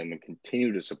along with them and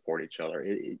continue to support each other.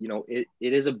 It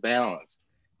is a balance.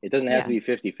 It doesn't have to be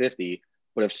 50-50,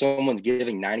 but if someone's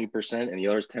giving 90% and the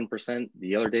other's 10%,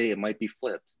 the other day it might be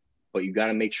flipped, but you got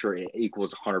to make sure it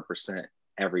equals 100%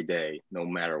 every day, no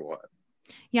matter what.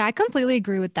 Yeah, I completely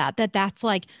agree with that. That's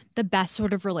like the best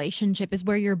sort of relationship is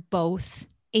where you're both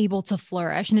able to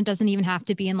flourish. And it doesn't even have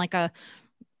to be in like a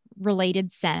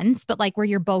related sense, but like where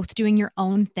you're both doing your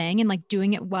own thing and like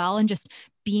doing it well and just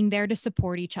being there to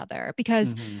support each other.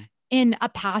 Because in a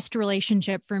past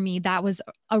relationship for me, that was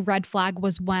a red flag,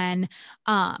 was when,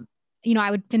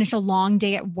 I would finish a long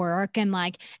day at work and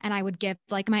I would give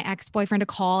like my ex-boyfriend a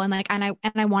call and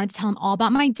I wanted to tell him all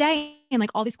about my day and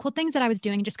like all these cool things that I was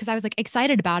doing just because I was like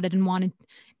excited about it and wanted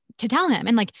to tell him.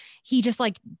 And like, he just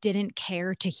like didn't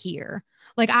care to hear.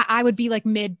 Like I would be like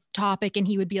mid topic and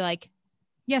he would be like,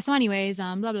 yeah, so anyways,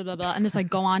 blah, blah, blah, blah. And just like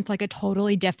go on to like a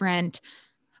totally different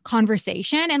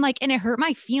conversation, and it hurt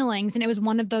my feelings. And it was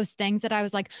one of those things that I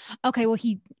was like, okay, well,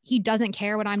 he doesn't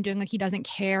care what I'm doing. Like, he doesn't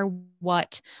care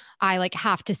what I like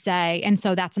have to say. And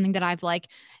so that's something that I've like,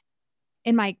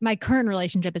 in my current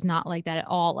relationship is not like that at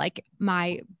all. Like,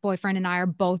 my boyfriend and I are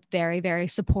both very, very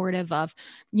supportive of,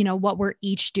 what we're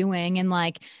each doing.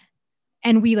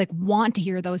 And we like want to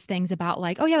hear those things about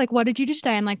like, oh yeah, like, what did you do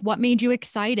today? And like, what made you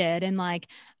excited? And like,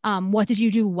 what did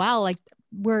you do well? Like,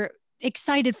 we're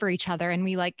excited for each other, and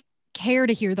we like care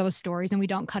to hear those stories, and we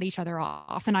don't cut each other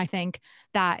off. And I think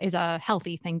that is a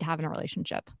healthy thing to have in a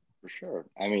relationship. For sure.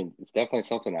 I mean, it's definitely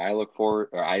something I look for,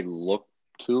 or I look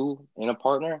to in a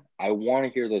partner. I want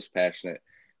to hear those passionate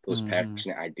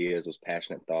ideas, those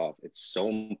passionate thoughts. It's so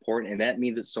important. And that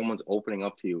means that someone's opening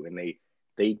up to you, and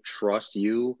they trust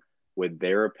you with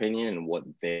their opinion and what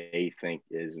they think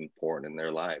is important in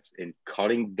their lives. And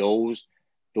cutting those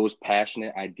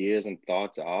passionate ideas and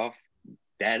thoughts off,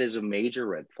 that is a major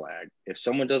red flag. If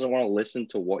someone doesn't want to listen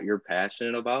to what you're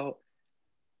passionate about,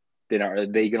 then are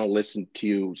they going to listen to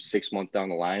you 6 months down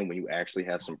the line when you actually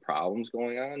have some problems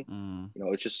going on?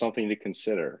 It's just something to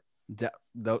consider.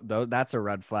 That's a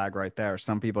red flag right there.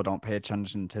 Some people don't pay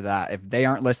attention to that. If they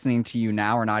aren't listening to you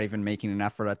now or not even making an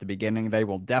effort at the beginning, they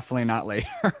will definitely not later.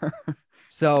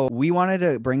 So we wanted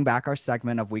to bring back our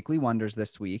segment of Weekly Wonders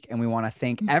this week, and we want to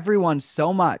thank everyone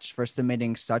so much for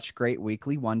submitting such great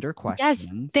Weekly Wonder questions.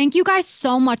 Yes, thank you guys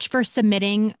so much for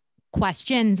submitting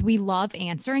questions. We love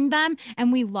answering them,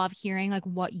 and we love hearing like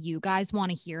what you guys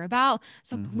want to hear about.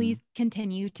 So please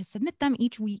continue to submit them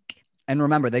each week. And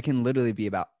remember, they can literally be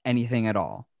about anything at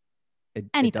all.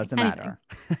 It doesn't matter.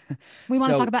 We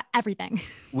want to talk about everything.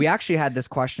 We actually had this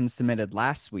question submitted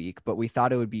last week, but we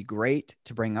thought it would be great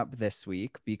to bring up this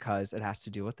week because it has to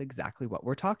do with exactly what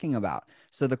we're talking about.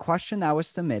 So the question that was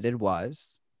submitted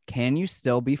was, can you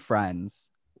still be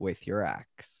friends with your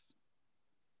ex?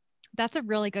 That's a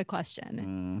really good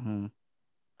question.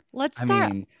 Let's start. I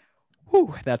mean,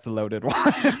 whew, that's a loaded one.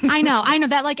 I know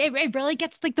that like it really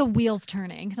gets like the wheels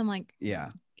turning, because I'm like, yeah.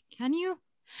 Can you?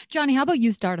 Johnny, how about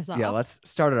you start us off? Yeah, let's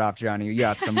start it off, Johnny. You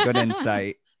have some good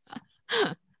insight.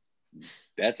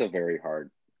 That's a very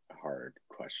hard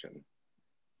question.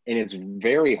 And it's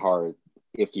very hard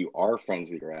if you are friends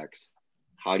with your ex.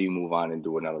 How do you move on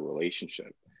into another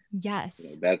relationship?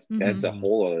 Yes. That's a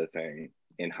whole other thing.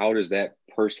 And how does that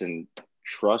person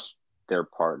trust their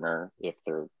partner if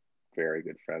they're very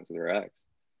good friends with their ex?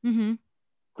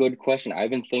 Good question. I've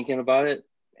been thinking about it,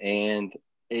 and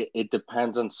it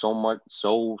depends on so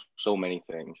many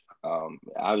things.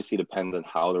 Obviously depends on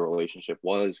how the relationship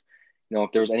was.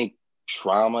 If there was any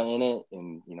trauma in it,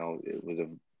 and it was a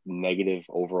negative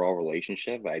overall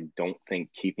relationship, I don't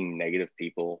think keeping negative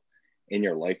people in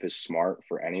your life is smart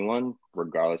for anyone,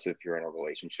 regardless if you're in a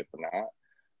relationship or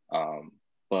not.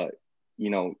 But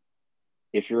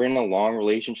if you're in a long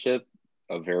relationship,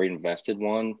 a very invested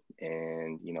one,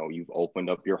 and you've opened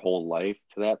up your whole life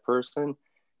to that person,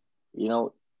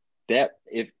 that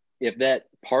if that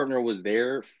partner was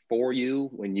there for you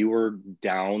when you were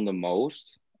down the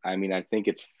most, I mean, I think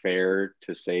it's fair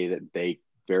to say that they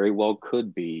very well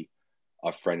could be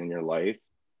a friend in your life.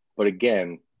 But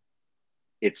again,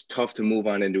 it's tough to move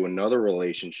on into another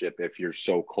relationship if you're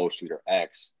so close to your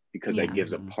ex, because that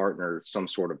gives a partner some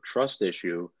sort of trust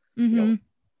issue.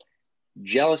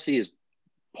 Jealousy is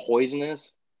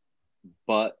poisonous,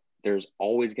 but there's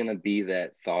always going to be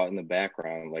that thought in the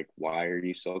background, like, why are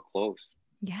you so close?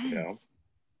 Yes.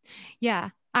 Yeah.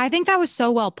 I think that was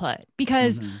so well put,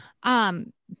 because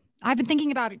I've been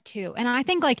thinking about it too. And I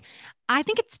think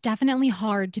it's definitely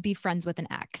hard to be friends with an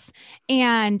ex.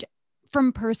 And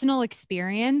from personal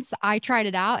experience, I tried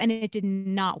it out and it did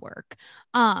not work.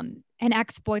 An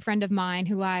ex-boyfriend of mine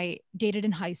who I dated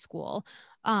in high school,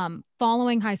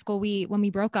 following high school, when we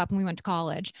broke up and we went to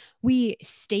college, we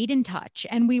stayed in touch,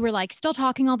 and we were like still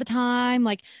talking all the time,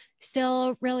 like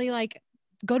still really like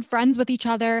good friends with each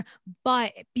other.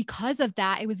 But because of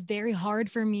that, it was very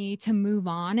hard for me to move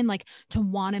on and like to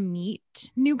want to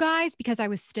meet new guys, because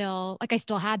I still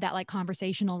had that like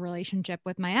conversational relationship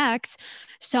with my ex.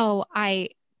 So I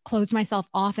closed myself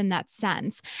off in that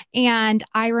sense. And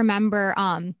I remember,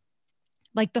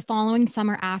 like the following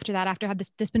summer after that, after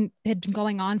this had been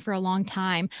going on for a long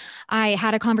time, I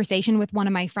had a conversation with one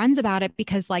of my friends about it,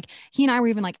 because like he and I were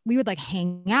even like, we would like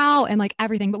hang out and like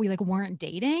everything, but we like weren't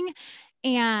dating.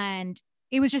 And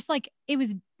it was just like, it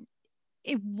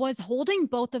was holding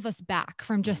both of us back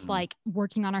from just like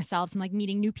working on ourselves and like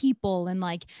meeting new people and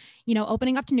like,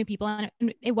 opening up to new people. And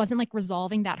it wasn't like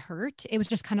resolving that hurt. It was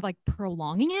just kind of like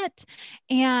prolonging it.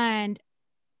 And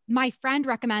my friend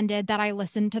recommended that I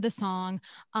listen to the song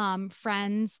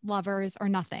Friends, Lovers, or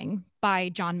Nothing by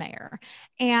John Mayer.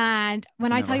 And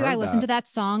when I Never tell you I heard listened to that. that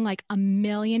song like a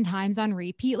million times on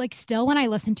repeat, like still when I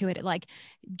listen to it, it like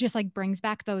just like brings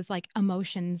back those like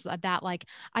emotions that like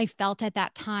I felt at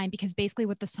that time, because basically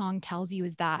what the song tells you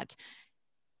is that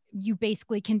you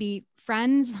basically can be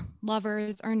friends,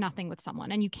 lovers, or nothing with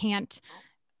someone, and you can't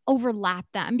overlap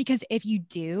them, because if you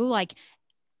do, like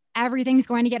everything's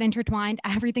going to get intertwined,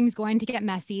 everything's going to get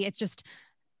messy. It's just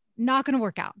not going to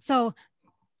work out. So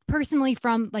personally,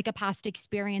 from like a past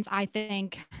experience, I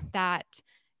think that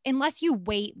unless you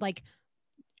wait like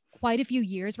quite a few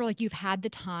years where like you've had the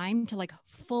time to like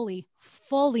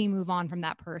fully move on from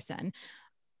that person,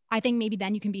 I think maybe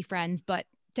then you can be friends, but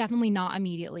definitely not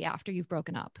immediately after you've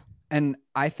broken up. And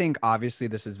I think obviously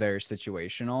this is very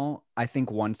situational. I think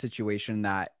one situation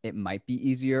that it might be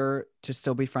easier to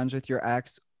still be friends with your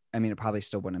ex, I mean, it probably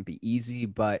still wouldn't be easy,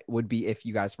 but would be if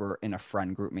you guys were in a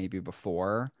friend group maybe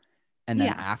before and then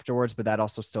Yeah. afterwards, but that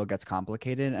also still gets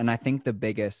complicated. And I think the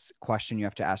biggest question you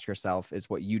have to ask yourself is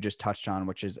what you just touched on,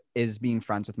 which is being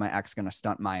friends with my ex going to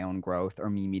stunt my own growth or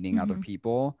me meeting other Mhm.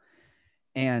 people?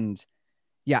 And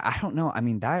yeah, I don't know. I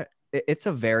mean, it's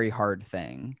a very hard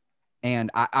thing.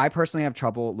 And I personally have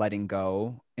trouble letting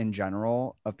go in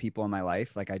general of people in my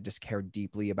life. Like I just care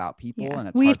deeply about people, Yeah. and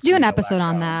it's We have hard to for do me an to let episode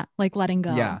on go. that, like letting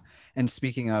go. Yeah. And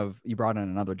speaking of, you brought in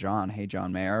another John. Hey,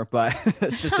 John Mayer, but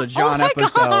it's just a Oh John my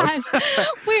episode. gosh.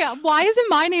 Wait, why isn't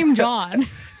my name John?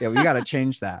 Yeah, we got to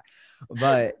change that.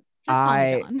 But Just call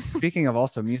me John. speaking of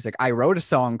also music, I wrote a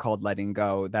song called Letting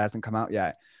Go that hasn't come out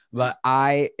yet. But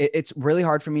it's really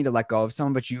hard for me to let go of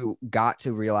someone, but you got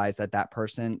to realize that that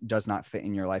person does not fit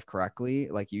in your life correctly,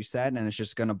 like you said. And it's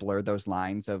just going to blur those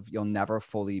lines of you'll never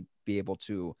fully be able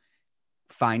to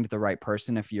find the right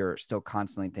person if you're still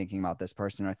constantly thinking about this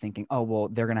person or thinking, oh, well,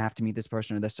 they're going to have to meet this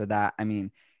person or this or that. I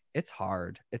mean, it's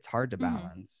hard. It's hard to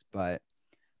balance, but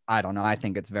I don't know. I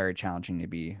think it's very challenging to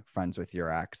be friends with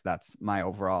your ex. That's my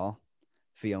overall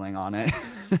feeling on it.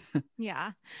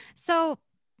 Yeah. So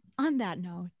on that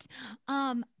note,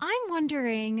 I'm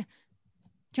wondering,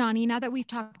 Johnny, now that we've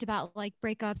talked about like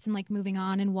breakups and like moving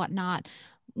on and whatnot,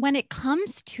 when it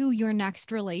comes to your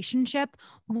next relationship,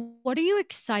 what are you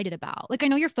excited about? Like, I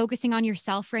know you're focusing on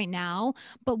yourself right now,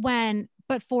 but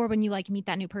for when you like meet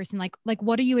that new person, like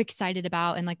what are you excited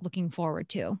about and like looking forward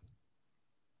to?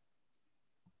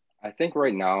 I think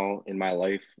right now in my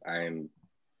life, I'm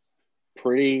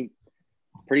pretty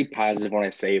pretty positive when I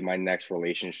say my next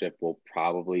relationship will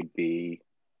probably be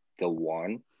the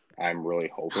one. I'm really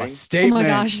A hoping. Oh my statement.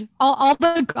 gosh. All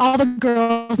the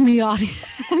girls in the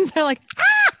audience are like,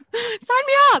 sign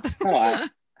me up. No,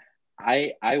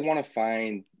 I want to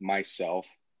find myself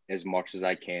as much as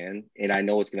I can, and I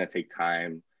know it's going to take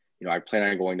time. You know, I plan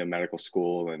on going to medical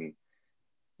school and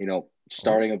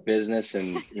starting a business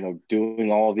and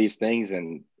doing all of these things,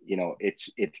 and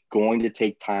it's going to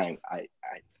take time.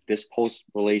 This post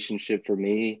relationship for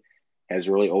me has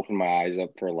really opened my eyes up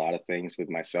for a lot of things with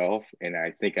myself, and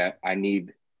I think I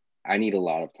need a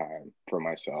lot of time for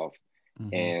myself.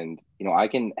 Mhm. And I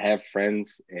can have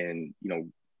friends and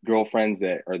girlfriends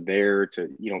that are there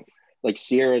to like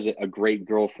Sierra is a great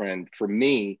girlfriend for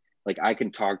me. Like I can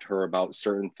talk to her about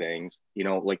certain things,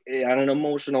 like on an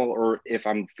emotional or if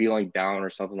I'm feeling down or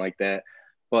something like that.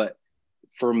 But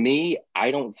for me,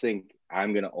 I don't think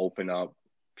I'm going to open up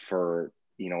for,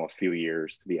 a few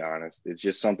years, to be honest. It's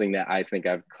just something that I think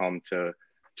I've come to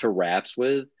wraps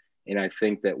with. And I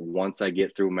think that once I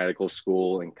get through medical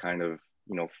school and kind of,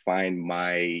 find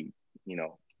you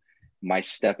know, my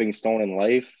stepping stone in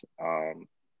life,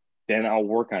 then I'll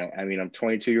work on it. I mean, I'm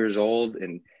 22 years old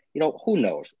and, who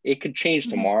knows? It could change Mhm.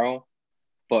 tomorrow.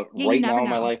 But Yeah, you right never now in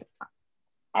my know. life,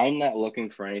 I'm not looking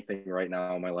for anything right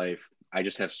now in my life. I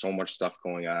just have so much stuff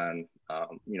going on.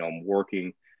 I'm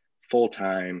working full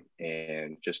time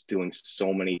and just doing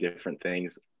so many different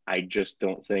things. I just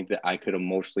don't think that I could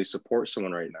emotionally support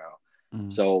someone right now.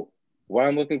 Mhm. So what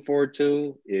I'm looking forward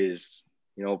to is,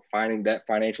 finding that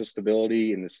financial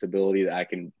stability and the stability that I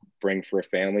can bring for a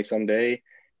family someday.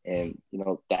 And,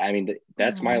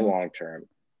 that's my Aw. long term.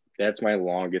 That's my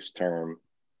longest term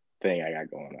thing I got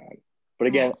going on. But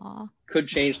again, Aw. could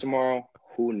change tomorrow.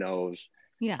 Who knows?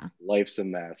 Yeah. Life's a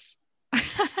mess.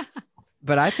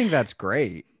 But I think that's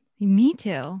great. Me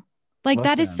too. Like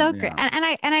that is so Listen, great.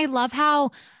 yeah. And I love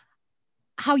how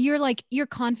you're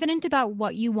confident about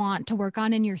what you want to work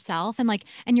on in yourself, and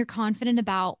you're confident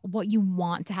about what you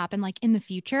want to happen like in the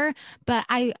future. But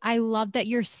I love that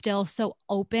you're still so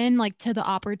open like to the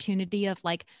opportunity of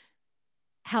like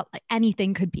how like,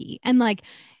 anything could be. And like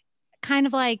kind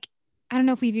of like I don't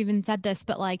know if we've even said this,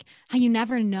 but like how you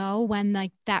never know when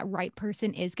like that right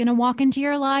person is going to walk into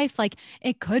your life. Like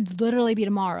it could literally be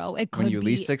tomorrow. It could When you be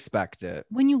least expect it.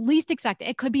 when you least expect it.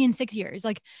 It could be in 6 years.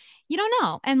 Like you don't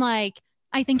know. And like,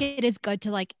 I think it is good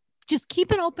to like just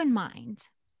keep an open mind.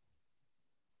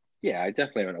 Yeah, I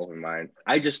definitely have an open mind.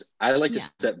 I like to Yeah.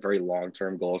 set very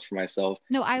long-term goals for myself.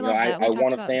 No, I You know, love that. We I talked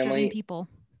want a about driven family. people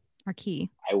are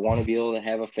key. I want to be able to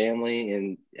have a family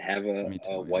and have Me too,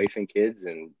 a yeah. wife and kids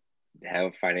and have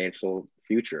a financial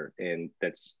future, and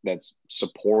that's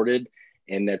supported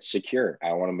and that's secure.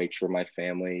 I want to make sure my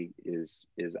family is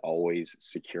always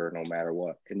secure no matter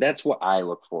what. And that's what I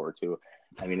look forward to.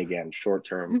 I mean, again, short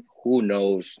term, who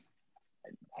knows?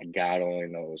 God only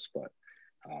knows, but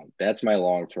that's my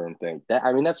long-term thing.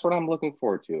 That's what I'm looking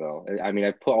forward to, though. I mean,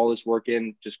 I put all this work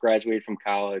in, just graduated from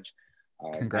college. I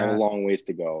have a Congrats. long ways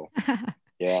to go.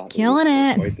 Yeah, Killing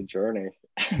it. Quite the journey.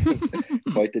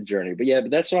 Quite the journey. But yeah,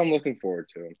 but that's what I'm looking forward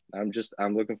to.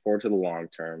 I'm looking forward to the long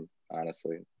term,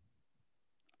 honestly.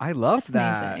 I love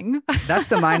That's that. amazing. That's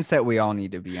the mindset we all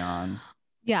need to be on.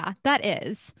 Yeah, that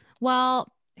is.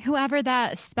 Well, whoever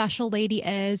that special lady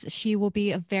is, she will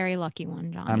be a very lucky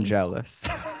one, Johnny. I'm jealous.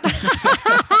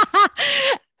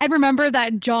 And remember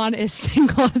that John is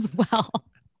single as well.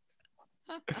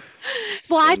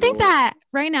 Well, I think that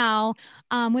right now,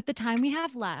 with the time we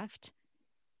have left,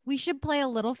 we should play a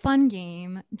little fun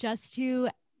game just to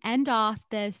end off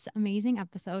this amazing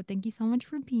episode. Thank you so much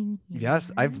for being here.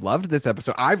 Yes, I've loved this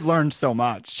episode. I've learned so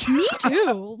much. Me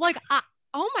too. Like,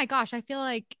 oh my gosh, I feel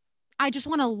like I just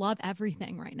want to love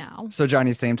everything right now. So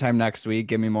Johnny, same time next week.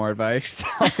 Give me more advice.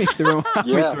 Help me through.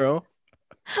 Yeah. Me through.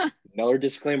 Another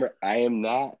disclaimer: I am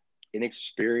not an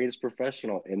experienced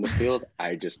professional in the field.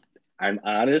 I'm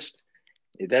honest.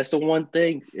 That's the one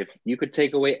thing. If you could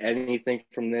take away anything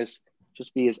from this,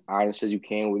 just be as honest as you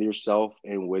can with yourself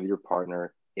and with your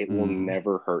partner. It will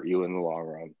never hurt you in the long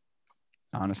run.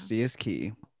 Honesty is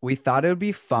key. We thought it would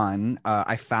be fun.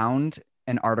 I found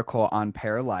an article on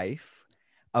Pair Life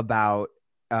about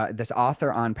this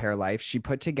author on Pair Life. She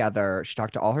talked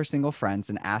to all her single friends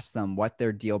and asked them what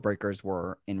their deal breakers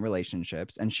were in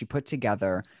relationships. And she put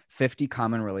together 50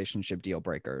 common relationship deal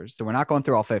breakers. So we're not going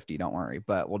through all 50, don't worry,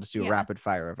 but we'll just do a rapid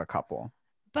fire of a couple.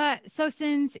 But so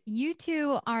since you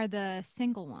two are the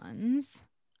single ones,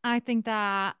 I think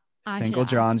that Single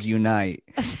Johns unite.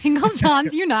 Single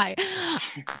Johns unite.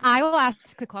 I will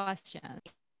ask the question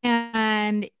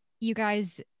and you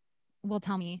guys will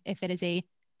tell me if it is a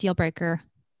deal breaker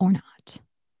or not.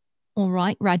 All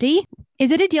right, ready?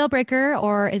 Is it a deal breaker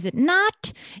or is it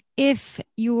not if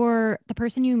the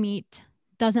person you meet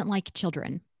doesn't like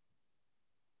children?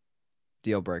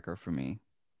 Deal breaker for me.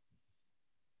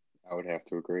 I would have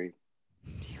to agree.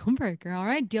 Deal breaker. All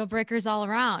right, deal breakers all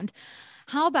around.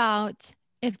 How about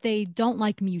if they don't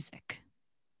like music?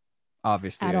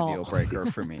 Obviously At a all. deal breaker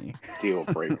for me. Deal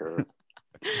breaker.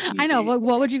 I know.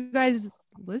 What would you guys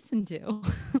listen to?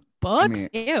 Books?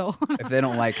 Ew. If they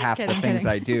don't like half the things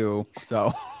I do,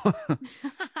 so. All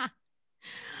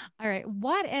right.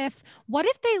 What if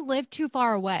they live too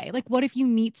far away? Like, what if you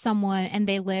meet someone and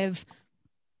they live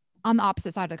on the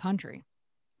opposite side of the country?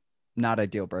 Not a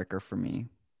deal breaker for me.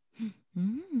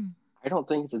 I don't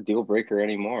think it's a deal breaker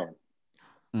anymore.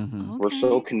 Mm-hmm. Okay. We're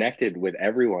so connected with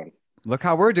everyone. Look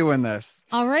how we're doing this.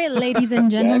 All right, ladies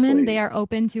and gentlemen, Exactly. they are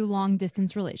open to long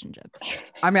distance relationships.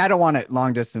 I mean, I don't want it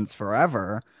long distance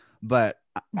forever, but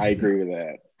I agree with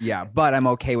that. yeah, but I'm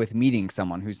okay with meeting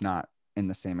someone who's not in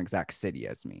the same exact city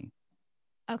as me.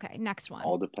 Okay, next one.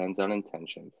 All depends on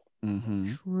intentions.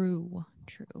 Mm-hmm. True.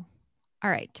 All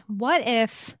right. What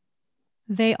if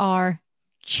they are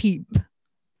cheap?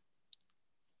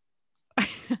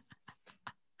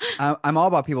 I'm all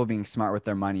about people being smart with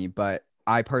their money, but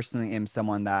I personally am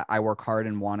someone that I work hard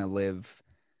and want to live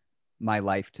my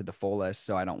life to the fullest.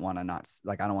 So I don't want to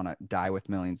I don't want to die with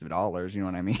millions of dollars. You know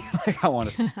what I mean? Like I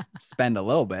want to spend a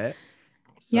little bit.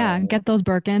 So Yeah, get those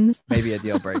Birkins. maybe a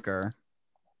deal breaker.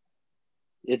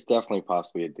 It's definitely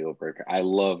possibly a deal breaker. I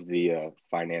love the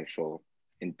financial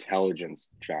intelligence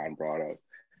John brought up.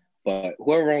 But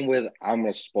whoever I'm with, I'm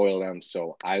going to spoil them.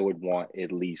 So I would want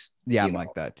at least. Yeah, I'm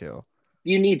like that too.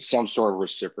 You need some sort of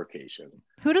reciprocation.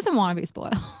 Who doesn't want to be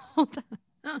spoiled?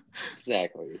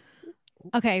 Exactly.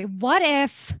 Okay, what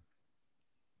if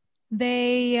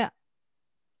they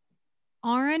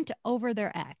aren't over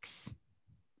their ex?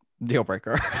 Deal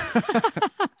breaker.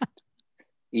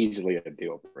 Easily a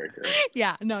deal breaker.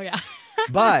 Yeah.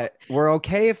 But we're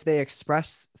okay if they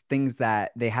express things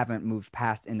that they haven't moved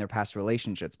past in their past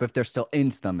relationships. But if they're still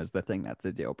into them is the thing that's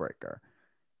a deal breaker.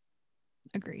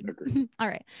 Agreed. All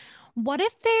right. What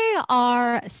if they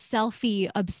are selfie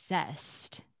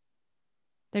obsessed?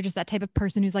 They're just that type of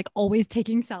person who's like always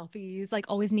taking selfies, like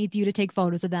always needs you to take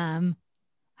photos of them.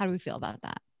 How do we feel about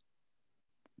that?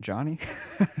 Johnny,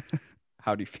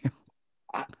 how do you feel?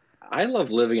 I love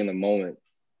living in the moment.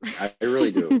 I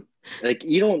really do. Like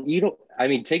you don't, I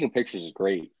mean, taking pictures is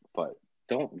great, but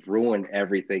don't ruin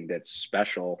everything that's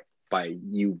special by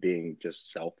you being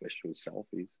just selfish with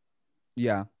selfies.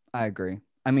 Yeah, I agree.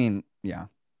 I mean, yeah,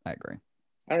 I agree.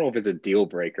 I don't know if it's a deal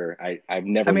breaker. I've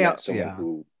never I mean, met someone yeah.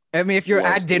 who I mean, if you're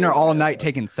loves at dinner doing all that, night but-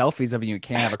 taking selfies of you and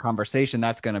can't have a conversation,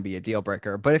 that's going to be a deal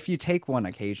breaker. But if you take one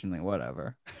occasionally,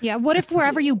 whatever. Yeah. What if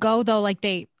wherever you go though, like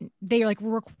they like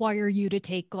require you to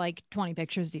take like 20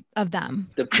 pictures of them?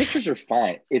 the pictures are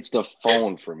fine. It's the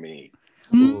phone for me.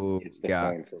 Ooh, It's the yeah.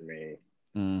 phone for me.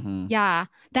 Mm-hmm. Yeah.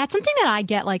 That's something that I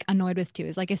get like annoyed with too,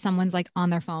 is like if someone's like on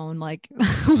their phone, like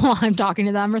while I'm talking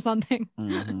to them or something.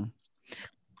 Mm-hmm.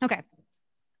 Okay.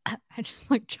 I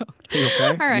just like choked. You okay?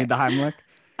 All You right. need the Heimlich?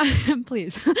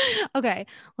 Please. Okay.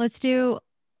 Let's do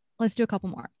a couple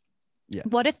more. Yes.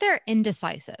 What if they're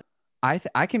indecisive? I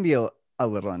can be a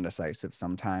little indecisive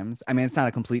sometimes. I mean, it's not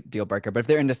a complete deal breaker, but if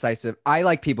they're indecisive, I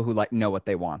like people who like know what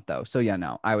they want though. So yeah,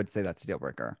 no, I would say that's a deal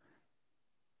breaker.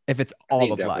 If it's I all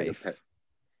think of it definitely life. depends.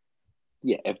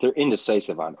 Yeah, if they're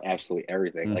indecisive on absolutely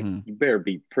everything, like Mhm. you better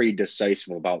be pretty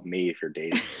decisive about me if you're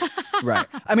dating. Right.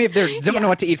 I mean, if they don't Yeah. know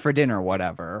what to eat for dinner or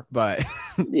whatever, but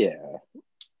Yeah,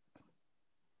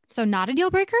 So not a deal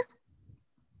breaker?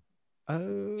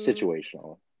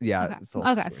 situational. Yeah. Okay. It's all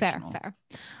Okay. Fair. situational. Fair.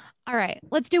 All right.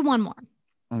 Let's do one more.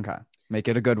 Okay. Make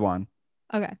it a good one.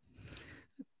 Okay.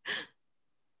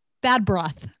 Bad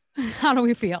breath. How do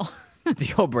we feel?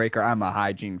 Deal breaker. I'm a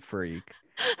hygiene freak.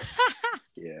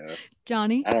 Yeah,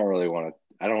 Johnny? I don't want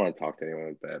to talk to anyone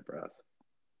with bad breath.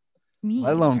 Me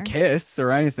Let alone either. kiss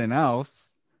or anything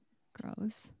else.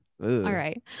 Gross. Ugh. All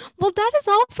right. Well, that is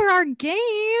all for our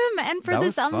game and for That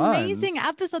this was fun. amazing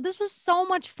episode. This was so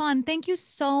much fun. Thank you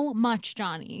so much,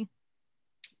 Johnny.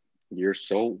 You're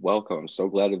so welcome. I'm so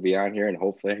glad to be on here, and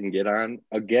hopefully I can get on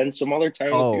again some other time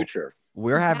in Oh. the future.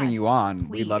 We're having you Yes, on.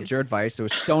 We loved your please. advice. It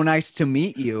was so nice to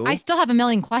meet you. I still have a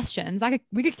million questions.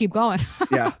 We could keep going.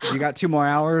 Yeah. You got 2 more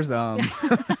hours. I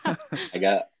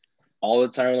got all the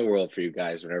time in the world for you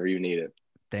guys whenever you need it.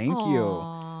 Thank you.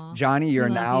 Aw, Johnny, we you're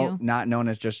love now you. not known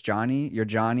as just Johnny. You're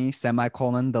Johnny,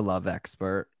 semicolon, the love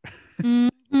expert.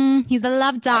 Mhm, he's a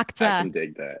love doctor. I can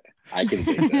dig that. I can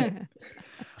dig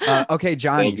that. Okay,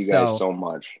 Johnny. Thank you guys so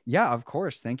much. Yeah, of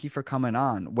course. Thank you for coming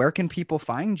on. Where can people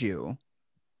find you?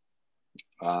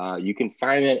 You can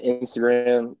find me on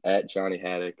Instagram at Johnny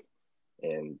Haddock,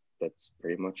 and that's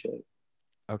pretty much it.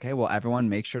 Okay, well, everyone,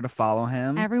 make sure to follow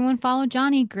him. Everyone follow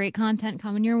Johnny. Great content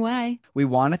coming your way. We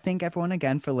want to thank everyone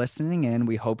again for listening in.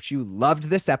 We hope you loved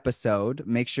this episode.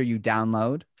 Make sure you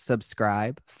download,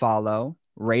 subscribe, follow,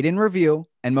 rate, and review.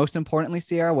 And most importantly,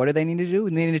 Sierra, what do they need to do?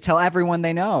 They need to tell everyone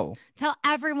they know. Tell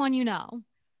everyone you know.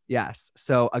 Yes.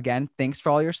 So again, thanks for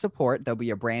all your support. There'll be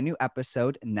a brand new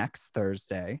episode next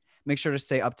Thursday. Make sure to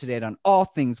stay up to date on all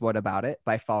things What About It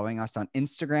by following us on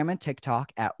Instagram and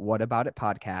TikTok at What About It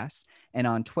Podcast and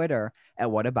on Twitter at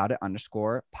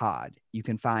whataboutit_pod. You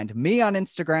can find me on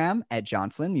Instagram at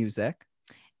John Flynn Music.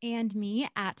 And me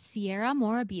at Sierra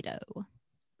Morabito.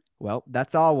 Well,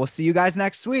 that's all. We'll see you guys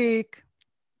next week.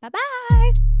 Bye-bye.